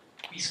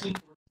peaceful,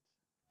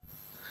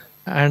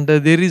 and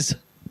there is,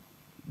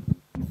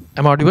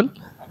 am I audible?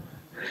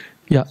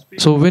 Yeah.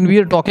 So when we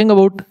are talking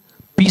about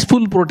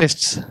peaceful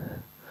protests,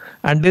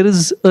 and there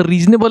is a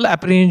reasonable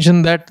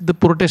apprehension that the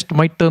protest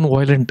might turn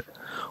violent,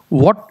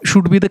 what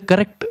should be the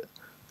correct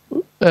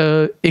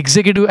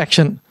executive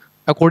action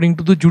according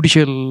to the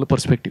judicial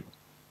perspective?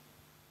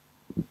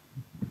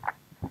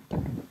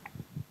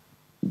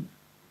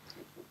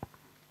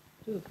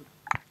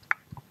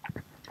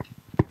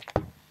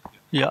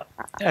 Yeah,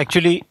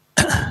 actually,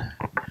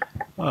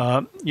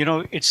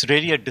 it's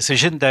really a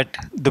decision that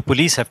the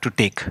police have to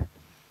take.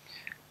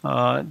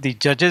 The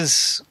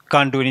judges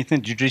can't do anything,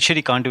 the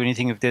judiciary can't do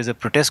anything if there's a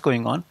protest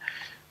going on.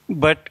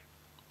 But,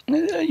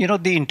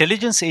 the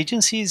intelligence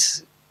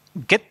agencies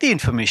get the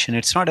information.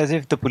 It's not as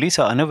if the police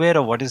are unaware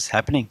of what is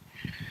happening.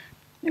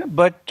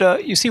 But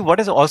you see, what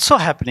is also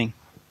happening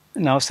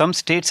now, some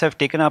states have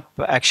taken up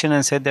action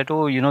and said that,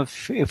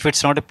 if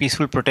it's not a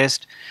peaceful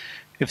protest,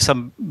 if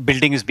some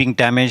building is being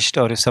damaged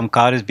or if some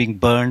car is being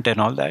burnt and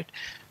all that,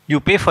 you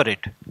pay for it.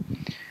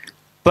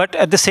 But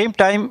at the same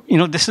time,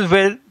 this is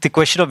where the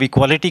question of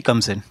equality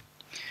comes in.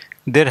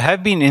 There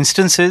have been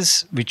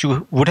instances which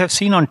you would have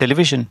seen on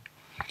television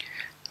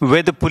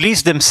where the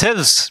police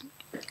themselves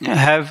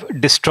have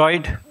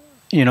destroyed,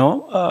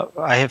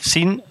 I have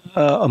seen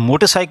a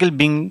motorcycle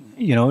being,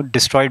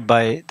 destroyed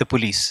by the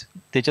police.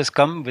 They just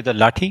come with a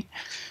lathi,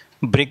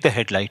 break the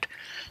headlight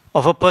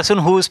of a person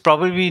who is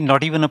probably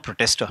not even a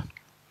protester.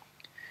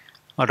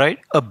 All right.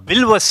 A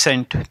bill was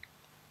sent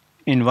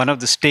in one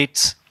of the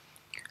states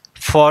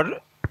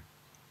for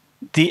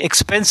the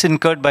expense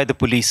incurred by the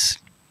police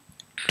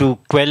to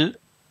quell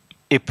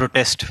a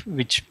protest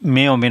which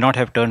may or may not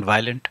have turned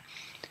violent.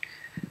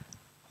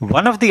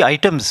 One of the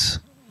items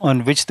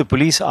on which the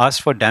police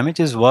asked for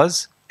damages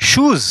was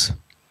shoes.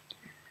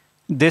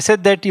 They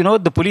said that,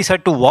 the police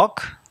had to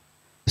walk,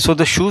 so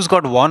the shoes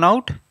got worn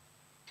out,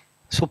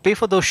 so pay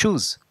for those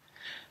shoes.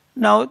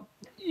 Now,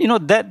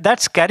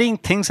 that's carrying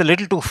things a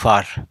little too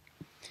far.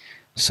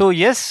 So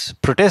yes,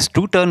 protests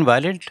do turn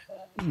violent.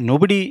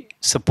 Nobody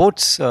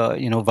supports,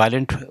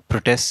 violent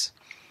protests.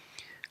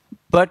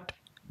 But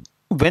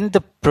when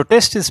the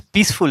protest is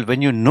peaceful,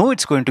 when you know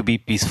it's going to be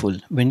peaceful,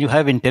 when you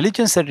have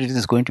intelligence that it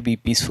is going to be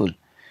peaceful,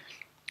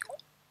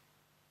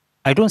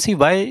 I don't see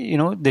why,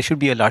 there should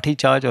be a lathi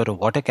charge or a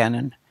water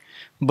cannon.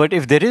 But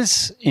if there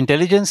is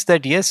intelligence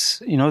that yes,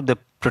 the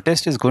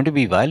protest is going to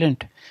be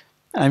violent,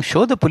 I'm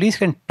sure the police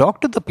can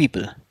talk to the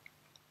people,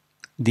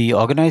 the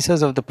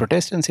organizers of the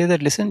protest, and say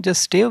that, listen,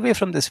 just stay away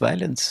from this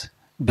violence.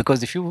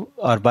 Because if you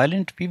are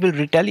violent, we will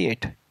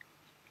retaliate.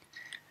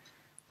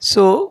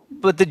 So,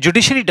 but the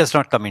judiciary does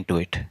not come into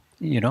it,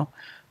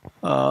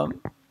 The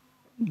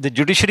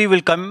judiciary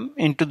will come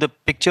into the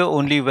picture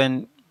only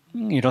when,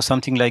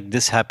 something like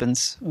this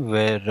happens,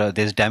 where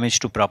there's damage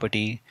to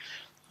property,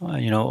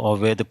 or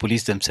where the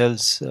police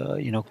themselves,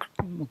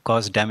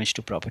 cause damage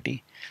to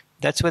property.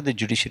 That's where the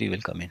judiciary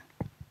will come in.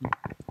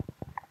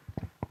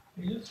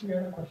 Yes, we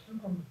had a question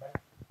from the back.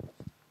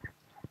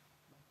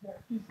 Yeah,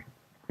 please.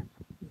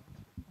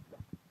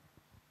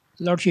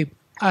 Lordship,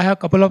 I have a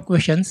couple of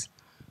questions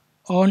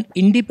on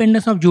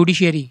independence of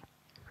judiciary.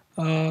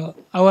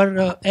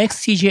 Our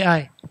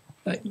ex-CJI,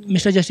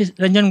 Mr. Justice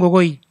Ranjan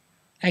Gogoi,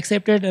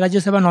 accepted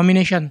Rajya Sabha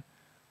nomination.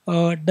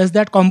 Doesn't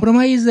that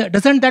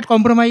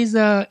compromise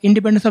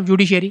independence of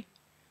judiciary?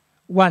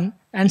 One.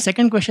 And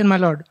second question, my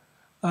lord.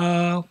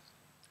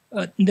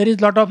 There is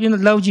a lot of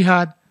love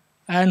jihad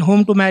and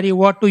whom to marry,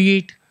 what to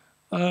eat.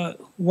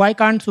 Why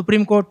can't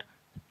Supreme Court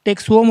take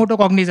suo moto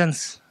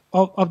cognizance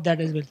of that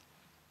as well?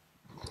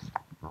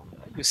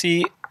 You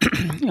see,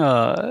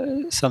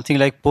 something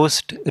like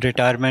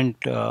post-retirement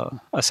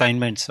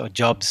assignments or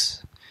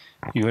jobs.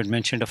 You had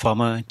mentioned a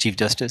former Chief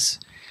Justice.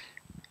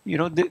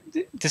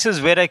 This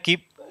is where I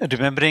keep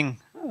remembering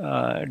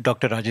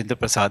Dr. Rajendra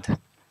Prasad.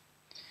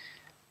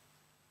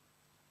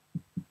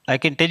 I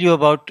can tell you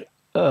about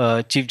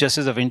Chief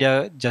Justice of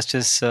India,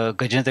 Justice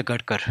Gajendra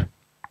Gadkar.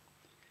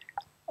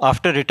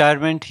 After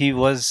retirement, he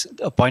was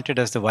appointed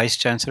as the Vice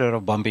Chancellor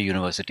of Bombay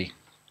University.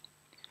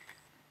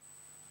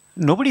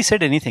 Nobody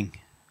said anything.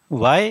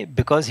 Why?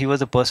 Because he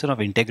was a person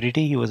of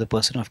integrity, he was a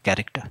person of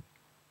character.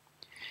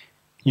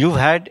 You've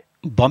had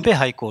Bombay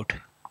High Court,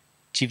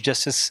 Chief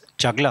Justice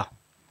Chagla.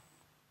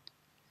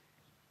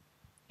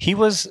 He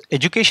was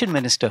Education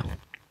Minister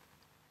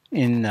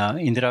in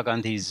Indira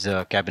Gandhi's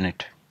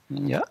cabinet.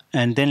 Yeah,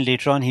 and then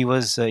later on he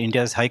was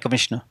India's High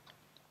Commissioner.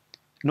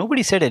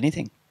 Nobody said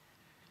anything.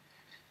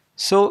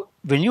 So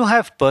when you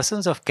have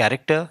persons of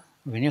character,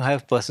 when you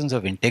have persons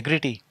of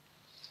integrity,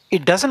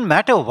 it doesn't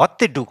matter what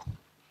they do.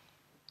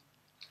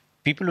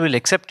 People will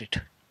accept it.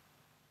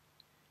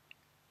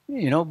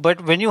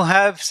 But when you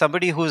have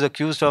somebody who's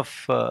accused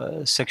of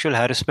sexual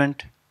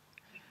harassment,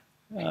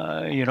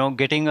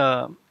 getting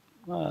a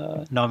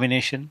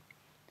nomination,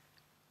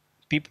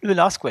 people will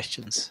ask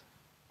questions.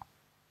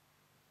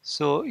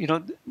 So,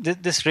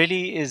 this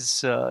really is,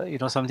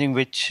 something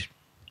which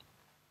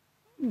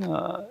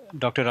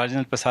Dr.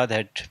 Rajendra Prasad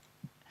had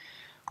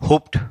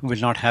hoped will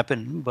not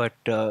happen, but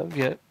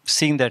we are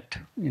seeing that,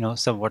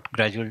 somewhat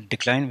gradual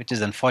decline, which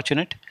is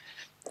unfortunate.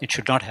 It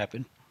should not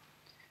happen.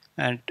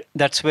 And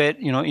that's where,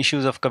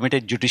 issues of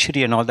committed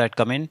judiciary and all that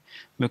come in,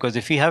 because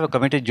if we have a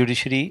committed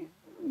judiciary,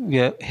 we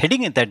are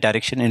heading in that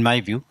direction, in my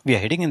view, we are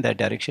heading in that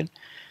direction.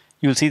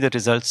 You'll see the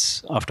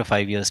results after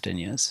 5 years, 10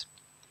 years.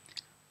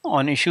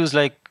 On issues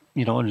like,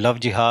 love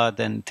jihad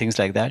and things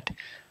like that,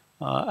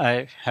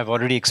 I have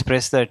already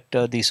expressed that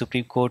the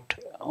Supreme Court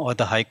or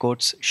the High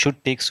Courts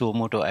should take suo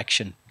moto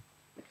action.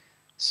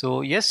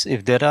 So yes,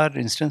 if there are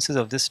instances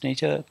of this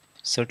nature,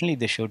 certainly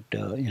they should,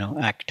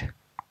 act.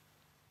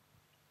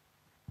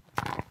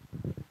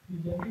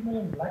 The gentleman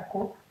in black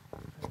coat.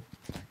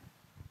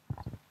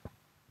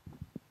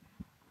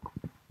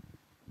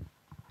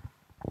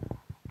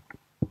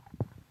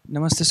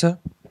 Namaste, sir.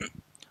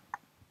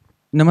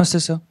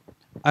 Namaste, sir.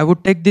 I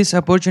would take this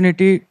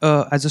opportunity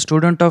as a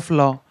student of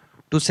law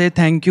to say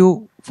thank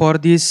you for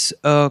this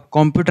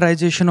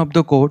computerization of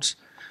the courts.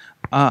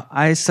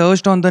 I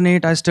searched on the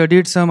net, I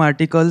studied some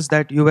articles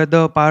that you were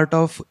the part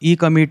of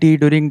E-committee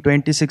during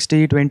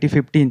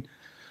 2016-2015.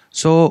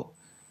 So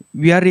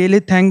we are really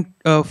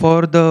thankful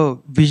for the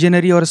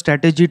visionary or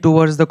strategy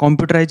towards the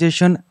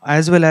computerization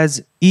as well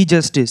as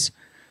e-justice.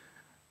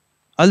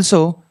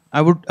 Also,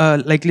 I would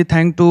likely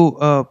thank to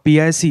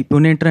PIC,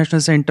 Pune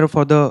International Center,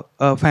 for the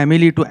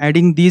family to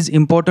adding these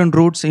important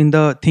roots in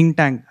the think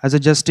tank as a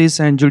justice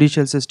and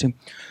judicial system.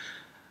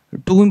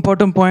 Two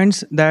important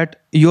points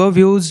that your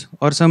views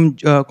or some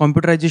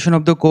computerization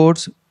of the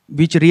courts,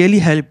 which really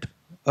helped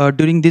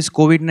during this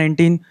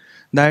COVID-19,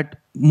 that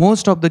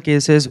most of the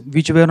cases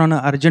which were on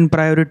urgent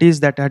priorities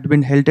that had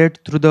been held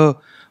through the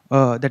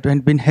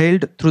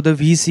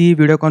VC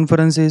video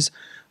conferences.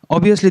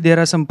 Obviously, there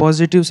are some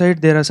positive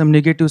side, there are some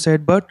negative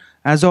side, but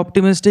as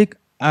optimistic,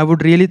 I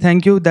would really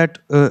thank you that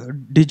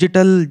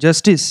digital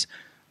justice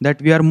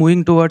that we are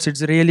moving towards,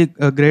 it's really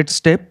a great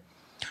step.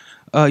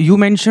 You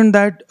mentioned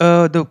that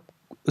the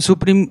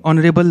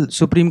Honorable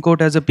Supreme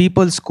Court as a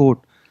people's court.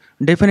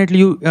 Definitely,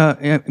 you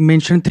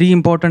mentioned three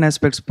important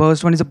aspects.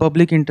 First one is a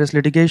public interest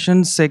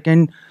litigation.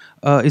 Second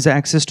is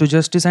access to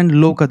justice,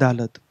 and Lok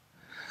Adalat.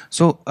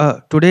 So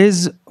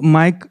today's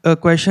my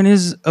question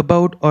is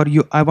about,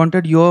 I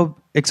wanted your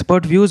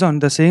expert views on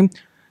the same.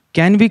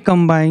 Can we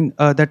combine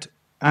that?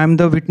 I'm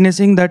the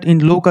witnessing that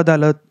in Lok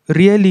Adalat,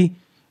 really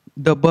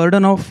the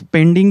burden of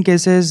pending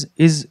cases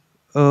is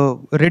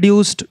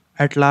reduced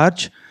at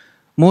large.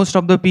 Most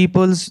of the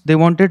peoples, they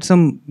wanted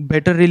some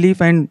better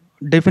relief, and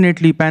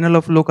definitely panel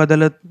of Lok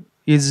Adalat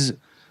is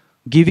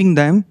giving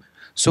them.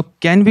 So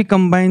can we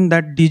combine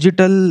that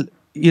digital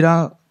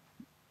era?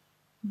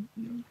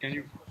 Can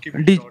you keep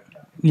it short?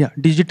 Yeah,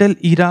 digital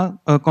era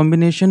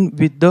combination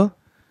with the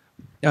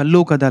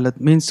Lok Adalat,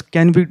 means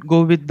can we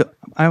go with the,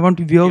 I want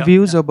your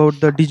views about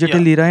the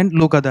digital era and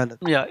Lok Adalat.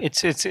 Yeah,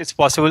 it's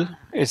possible.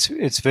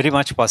 It's very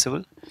much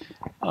possible.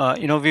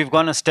 We've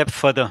gone a step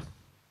further.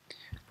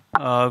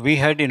 We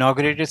had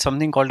inaugurated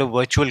something called a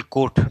virtual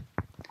court,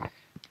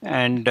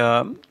 and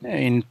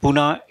in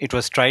Pune it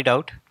was tried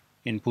out.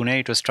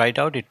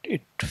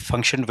 It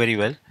functioned very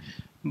well,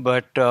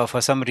 but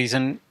for some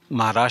reason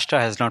Maharashtra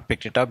has not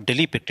picked it up,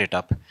 Delhi picked it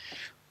up.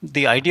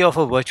 The idea of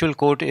a virtual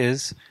court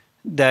is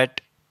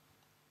that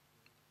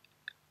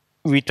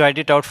we tried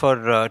it out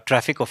for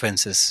traffic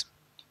offences.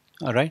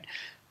 All right,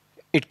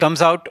 it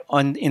comes out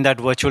in that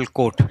virtual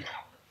court,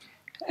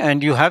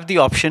 and you have the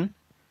option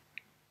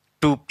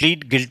to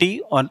plead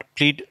guilty or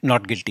plead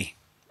not guilty.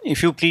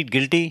 If you plead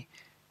guilty,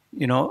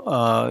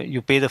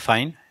 you pay the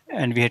fine,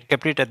 and we had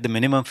kept it at the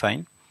minimum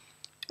fine,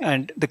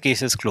 and the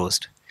case is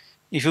closed.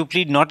 If you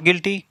plead not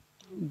guilty,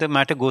 the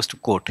matter goes to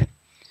court.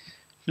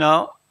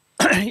 Now,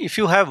 if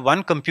you have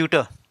one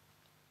computer,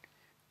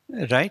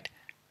 right,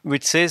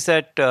 which says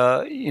that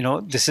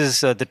this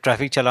is the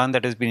traffic challan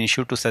that has been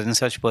issued to such and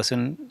such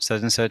person,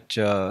 such and such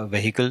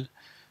vehicle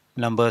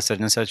number, such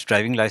and such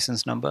driving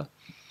license number,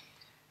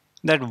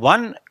 that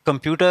one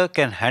computer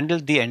can handle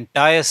the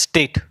entire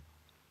state.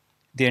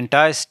 The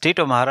entire state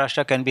of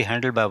Maharashtra can be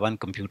handled by one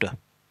computer.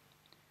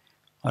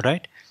 All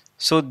right.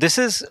 So this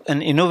is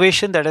an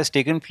innovation that has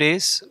taken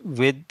place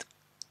with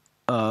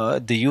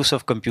the use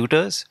of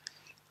computers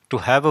to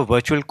have a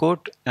virtual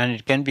court, and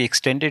it can be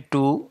extended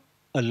to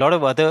a lot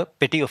of other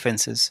petty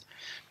offences.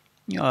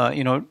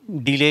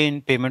 Delay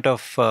in payment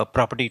of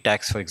property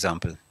tax, for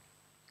example.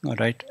 All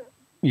right.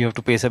 You have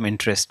to pay some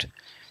interest.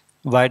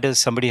 Why does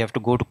somebody have to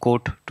go to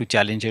court to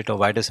challenge it, or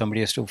why does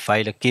somebody has to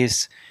file a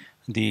case,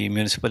 the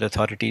municipal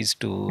authorities,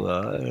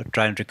 to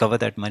try and recover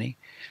that money?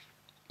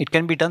 It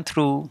can be done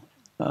through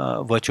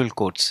virtual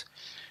courts.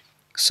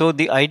 So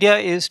the idea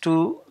is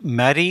to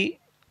marry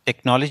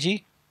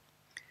technology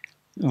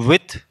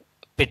with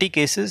petty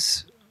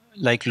cases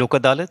like Lok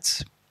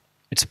Adalats.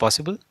 It's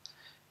possible.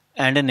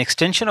 And an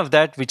extension of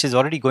that, which is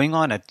already going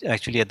on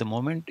actually at the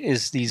moment,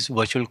 is these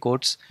virtual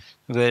courts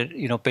where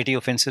petty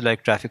offences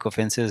like traffic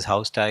offences,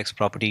 house tax,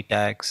 property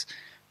tax,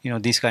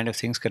 these kind of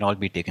things can all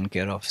be taken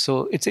care of.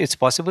 So it's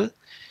possible.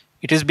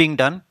 It is being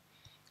done,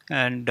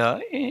 and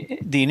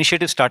the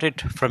initiative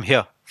started from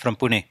here, from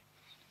Pune.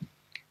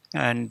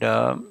 And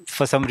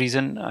for some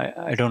reason,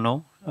 I don't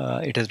know,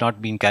 it has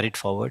not been carried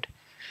forward.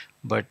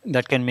 But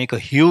that can make a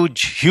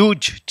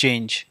huge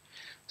change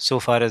so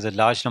far as a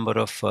large number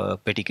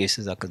of petty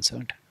cases are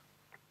concerned.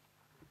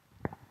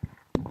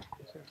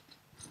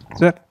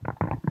 Sir,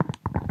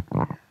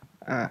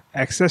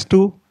 access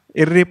to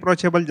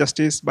irreproachable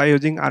justice by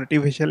using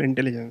artificial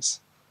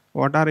intelligence.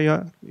 What are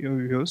your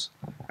views?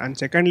 And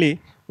secondly,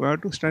 we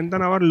have to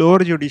strengthen our lower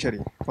judiciary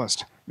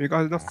first,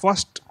 because the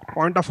first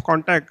point of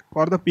contact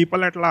for the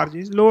people at large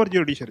is lower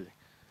judiciary.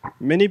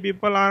 Many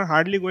people are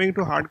hardly going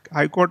to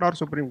High Court or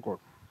Supreme Court.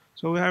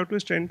 So we have to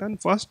strengthen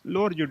first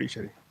lower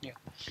judiciary.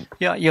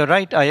 Yeah, you're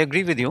right. I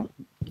agree with you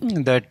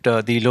that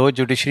the lower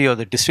judiciary or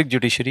the district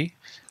judiciary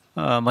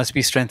must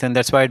be strengthened.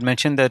 That's why I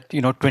mentioned that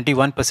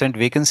 21%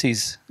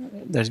 vacancies.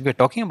 We're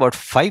talking about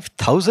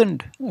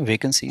 5,000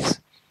 vacancies.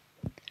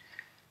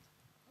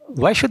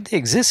 Why should they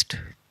exist?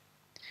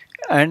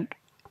 And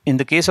in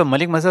the case of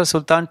Malik Mazhar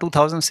Sultan,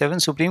 2007,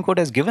 Supreme Court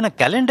has given a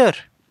calendar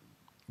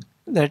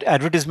that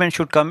advertisement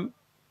should come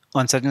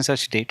on such and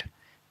such date.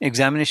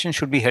 Examination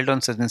should be held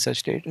on such and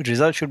such date.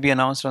 Results should be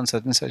announced on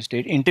such and such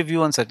date.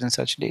 Interview on such and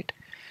such date.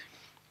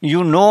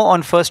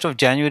 On 1st of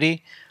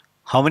January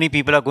how many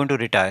people are going to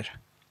retire.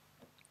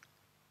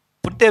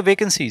 Put their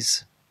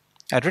vacancies.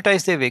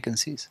 Advertise their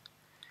vacancies.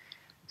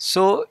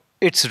 So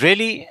it's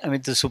really,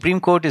 the Supreme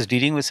Court is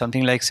dealing with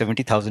something like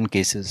 70,000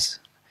 cases.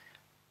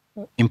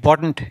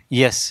 Important,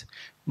 yes,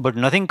 but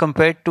nothing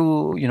compared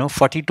to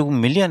 42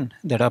 million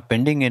that are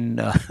pending in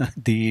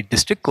the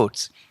district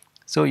courts.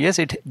 So yes,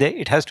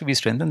 it has to be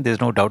strengthened.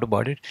 There's no doubt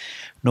about it.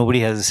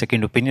 Nobody has a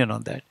second opinion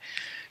on that.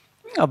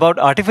 About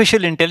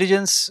artificial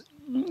intelligence,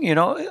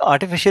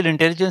 artificial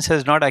intelligence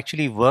has not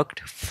actually worked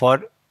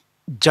for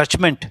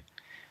judgment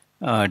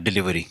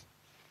delivery.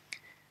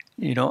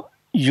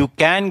 You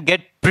can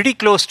get pretty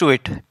close to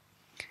it.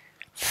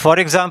 For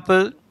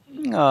example,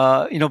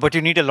 but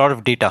you need a lot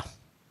of data.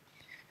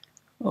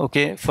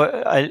 Okay,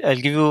 I'll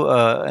give you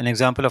an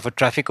example of a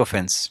traffic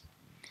offense.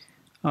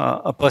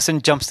 A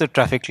person jumps the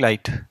traffic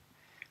light.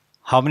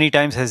 How many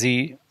times has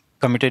he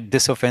committed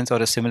this offense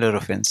or a similar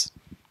offense?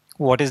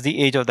 What is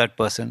the age of that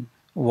person?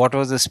 What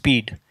was the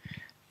speed?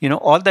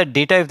 All that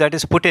data, if that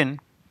is put in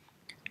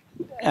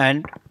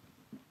and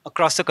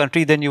across the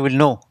country, then you will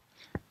know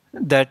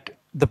that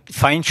the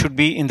fine should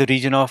be in the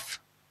region of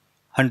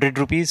 100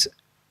 rupees,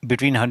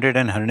 between 100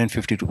 and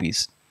 150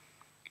 rupees.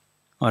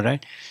 All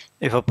right.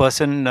 If a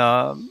person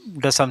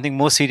does something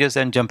more serious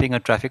than jumping a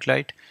traffic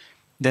light,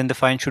 then the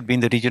fine should be in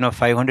the region of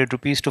 500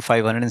 rupees to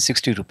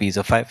 560 rupees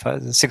or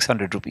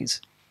 600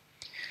 rupees.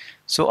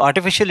 So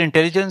artificial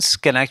intelligence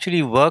can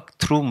actually work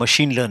through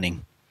machine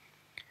learning.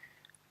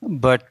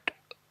 But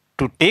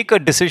to take a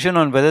decision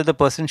on whether the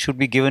person should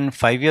be given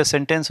 5-year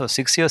sentence or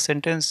 6-year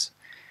sentence,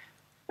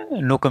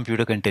 no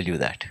computer can tell you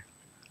that.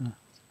 We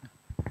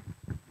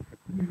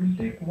will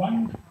take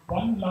one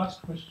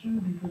last question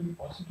due to the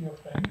paucity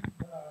of time.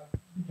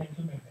 The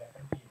gentleman there.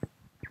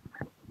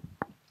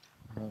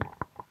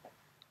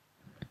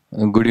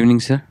 Good evening,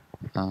 sir.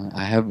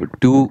 I have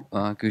two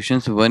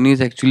questions. One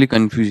is actually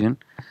confusion.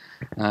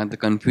 The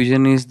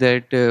confusion is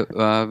that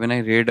when I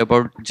read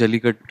about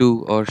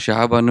Jallikattu or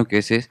Shahabanu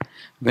cases,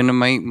 when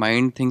my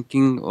mind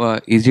thinking,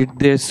 is it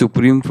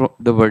the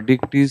the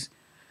verdict is,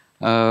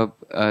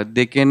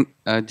 they can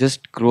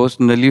just cross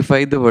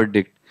nullify the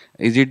verdict.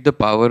 Is it the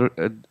power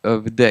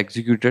with the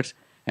executors?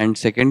 And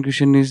second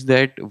question is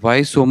that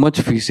why so much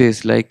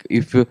fees? Like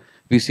if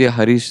we say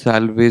Harish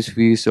Salve's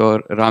fees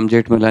or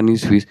Ramjet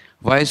Malani's fees,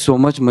 why so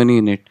much money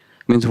in it?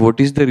 Means what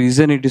is the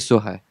reason it is so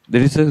high?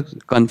 There is a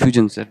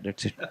confusion, sir.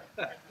 That's it.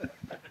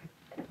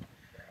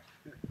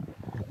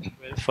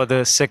 Well, for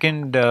the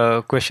second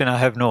question, I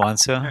have no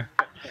answer.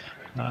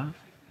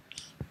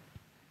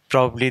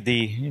 Probably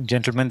the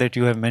gentlemen that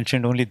you have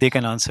mentioned, only they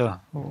can answer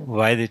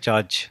why they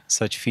charge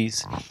such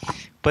fees.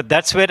 But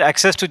that's where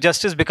access to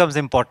justice becomes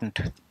important,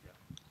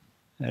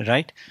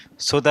 right?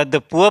 So that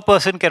the poor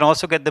person can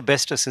also get the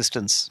best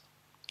assistance.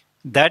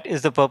 That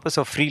is the purpose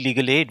of free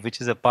legal aid,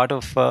 which is a part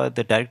of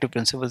the directive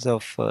principles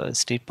of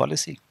state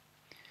policy.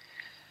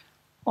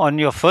 On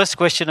your first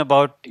question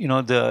about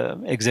the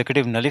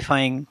executive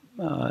nullifying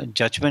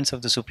judgments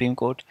of the Supreme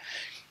Court,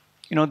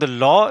 the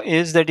law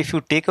is that if you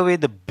take away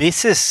the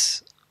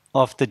basis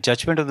of the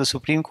judgment of the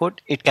Supreme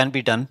Court, it can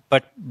be done,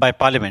 but by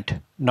Parliament,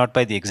 not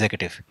by the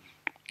executive.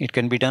 It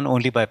can be done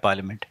only by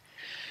Parliament.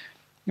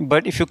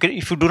 But if you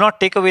do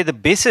not take away the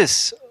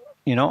basis,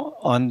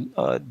 on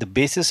the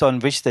basis on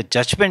which the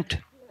judgment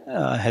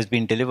has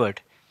been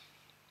delivered,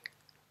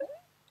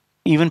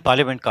 even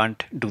Parliament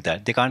can't do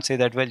that. They can't say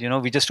that, well,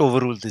 we just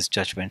overruled this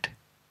judgment.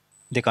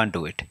 They can't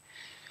do it.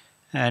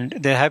 And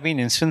there have been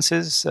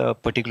instances,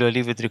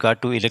 particularly with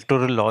regard to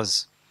electoral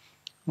laws,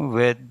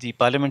 where the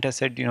Parliament has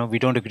said, we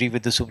don't agree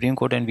with the Supreme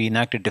Court and we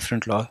enact a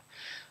different law.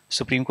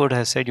 Supreme Court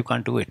has said you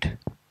can't do it,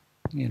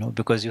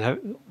 because you have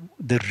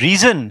the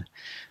reason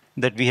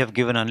that we have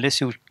given.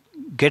 Unless you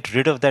get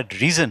rid of that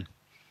reason,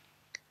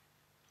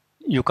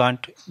 you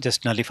can't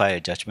just nullify a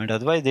judgment.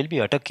 Otherwise, there'll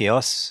be utter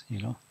chaos.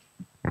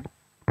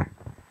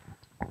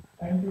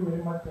 Thank you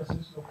very much,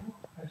 Justice Lokur.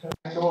 I shall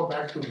hand over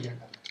back to Riya.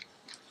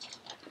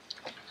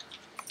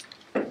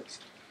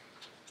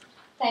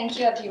 Thank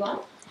you, everyone.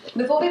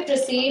 Before we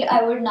proceed,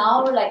 I would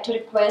now like to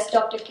request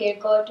Dr.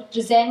 Kerkar to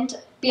present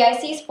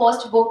PIC's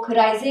first book,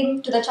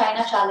 Rising to the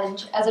China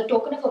Challenge, as a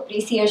token of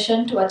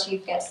appreciation to our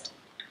chief guest.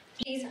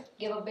 Please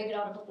give a big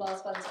round of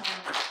applause for this man.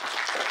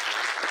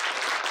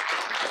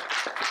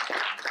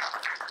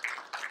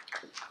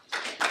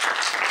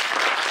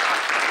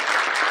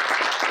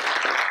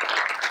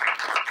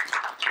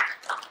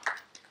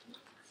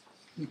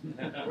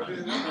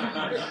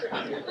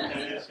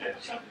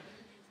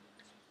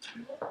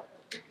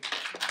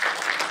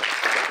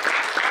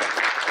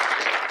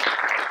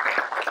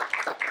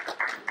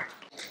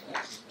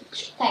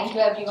 Thank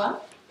you, everyone.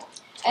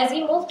 As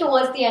we move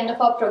towards the end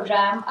of our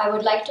program, I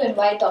would like to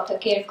invite Dr.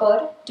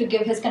 Kerkar to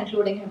give his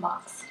concluding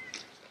remarks.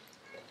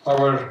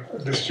 Our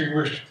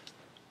distinguished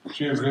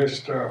Chief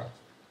Guest,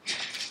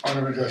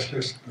 Honorable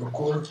Justice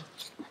Lokur,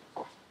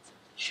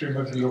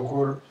 Srimati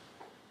Lokur,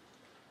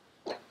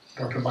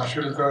 Dr.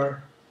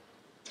 Mashelkar,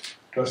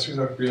 trustees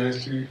of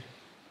PIC,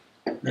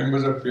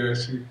 members of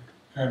PIC,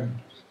 and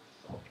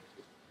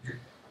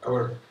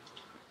our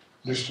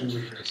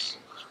distinguished guests.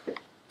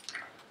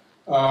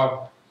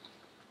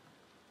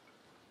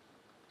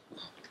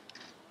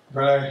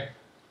 When I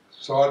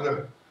saw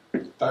the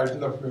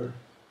title of your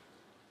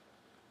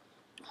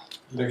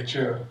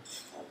lecture,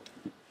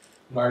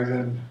 Rise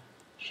and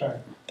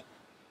Shine,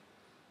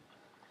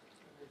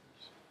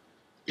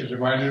 it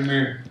reminded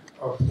me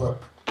of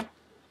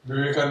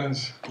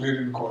Vivekananda's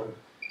clarion call,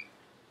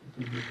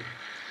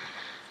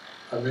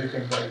 Awake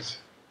and Rise.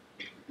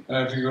 And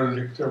I think your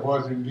lecture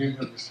was indeed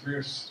of the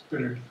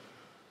spirit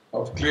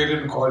of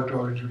clarion call to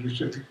our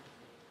judiciary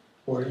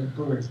for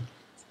improving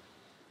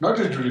not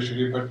just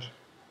judiciary but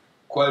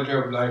quality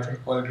of life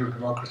and quality of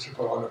democracy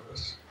for all of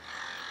us.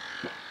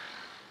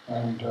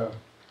 And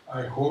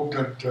I hope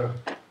that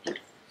it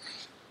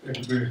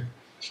will be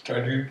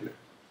studied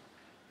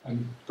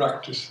and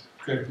practiced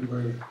carefully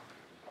by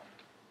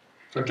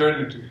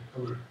fraternity,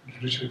 our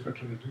judicial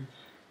fraternity,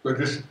 but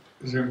this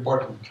is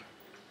important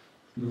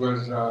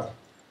because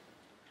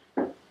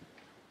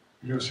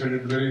you said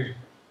it very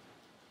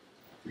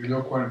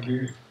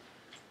eloquently.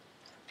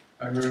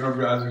 I may not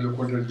be as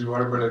eloquent as you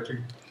are, but I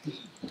think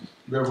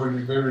we are going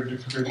in very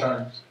difficult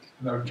times,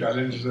 and our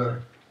challenges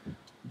are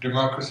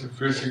democracy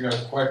facing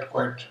are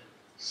quite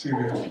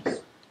severe.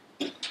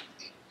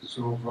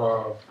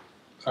 So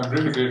I'm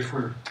really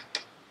grateful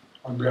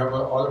on behalf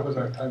of all of us.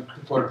 I thank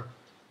you for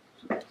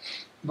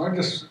not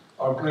just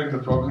outlining the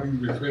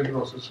problem we face, but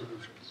also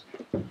solutions.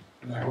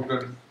 And I hope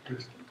that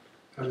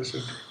is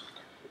it.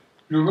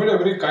 You made a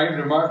very kind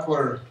remark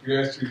for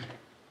PIC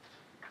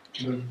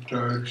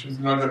that it should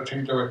not a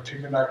think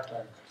and act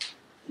tank.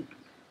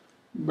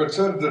 But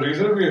sir, the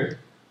reason we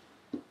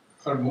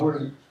are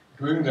more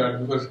doing that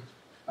because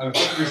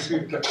unfortunately we see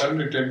the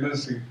current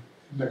tendency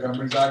in the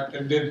Government Act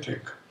and then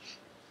think.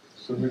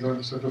 So we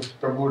don't sort of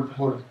promote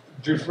more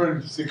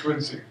different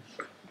sequencing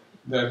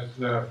that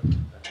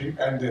think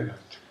and then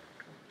act.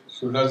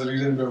 So that's the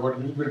reason we have got a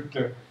little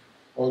bit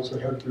also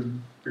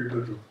helping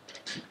people to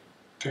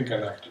think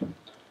and act.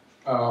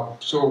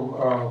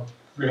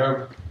 We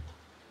have,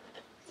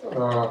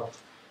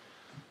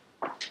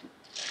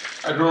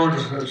 I don't want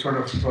to sort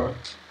of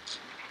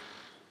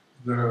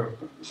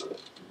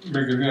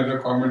make any other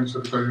comments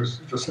because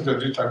it was such a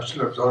rich, I'm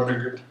still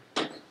absorbing it,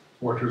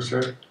 what you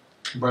said.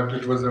 But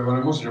it was one of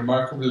the most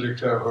remarkable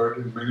lecture I've heard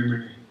in many,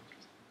 many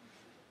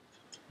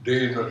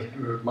days or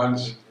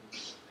months,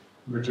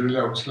 which really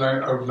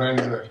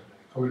outlines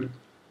our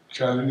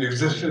challenge,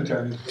 existential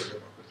challenge for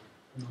democracy.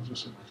 And also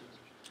so much.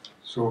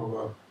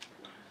 So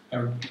we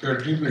are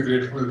deeply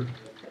grateful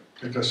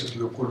to Justice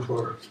Lokur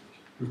for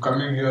you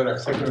coming here,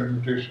 accepting our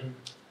invitation,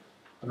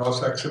 and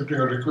also accepting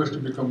our request to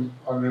become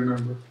honorary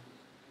member.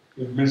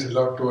 It means a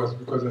lot to us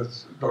because,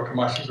 as Dr.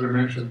 Mashelkar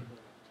mentioned,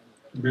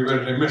 we were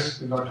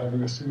remiss in not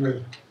having a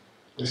single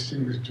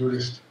distinguished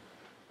jurist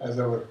as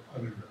our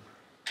honorary member.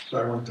 So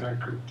I want to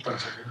thank you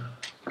once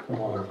again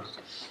from all of us.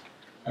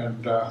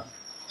 And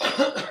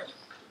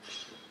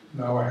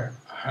now I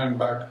hand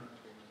back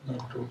now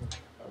to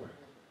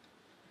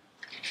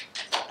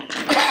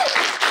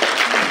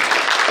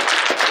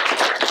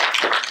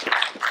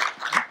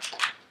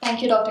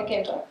Thank you, Dr.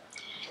 Kelkar.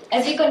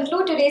 As we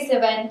conclude today's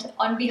event,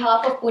 on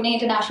behalf of Pune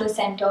International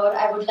Center,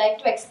 I would like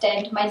to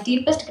extend my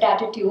deepest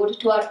gratitude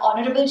to our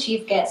honorable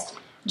chief guest,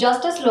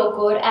 Justice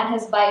Lokur and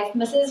his wife,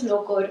 Mrs.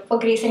 Lokur, for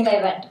gracing the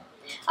event.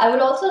 I would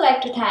also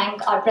like to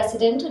thank our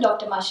President,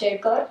 Dr.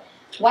 Mashelkar,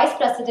 Vice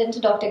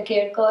President, Dr.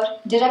 Kelkar,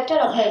 Director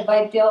of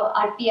Vaidya,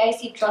 our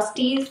PIC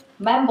trustees,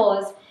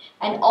 members,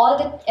 and all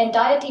the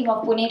entire team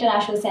of Pune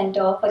International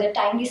Center for their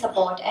timely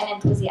support and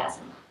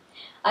enthusiasm.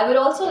 I would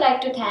also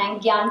like to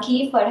thank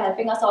Gyanki for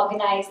helping us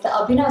organize the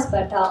Abhinav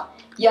Spardha,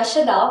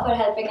 Yashada for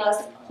helping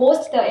us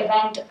host the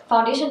event,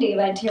 Foundation Day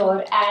event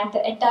here, and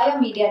the entire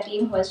media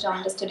team who has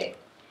joined us today.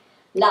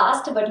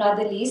 Last but not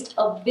the least,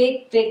 a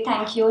big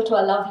thank you to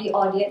our lovely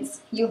audience.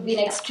 You've been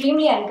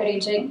extremely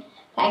encouraging.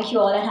 Thank you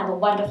all and have a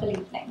wonderful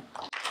evening.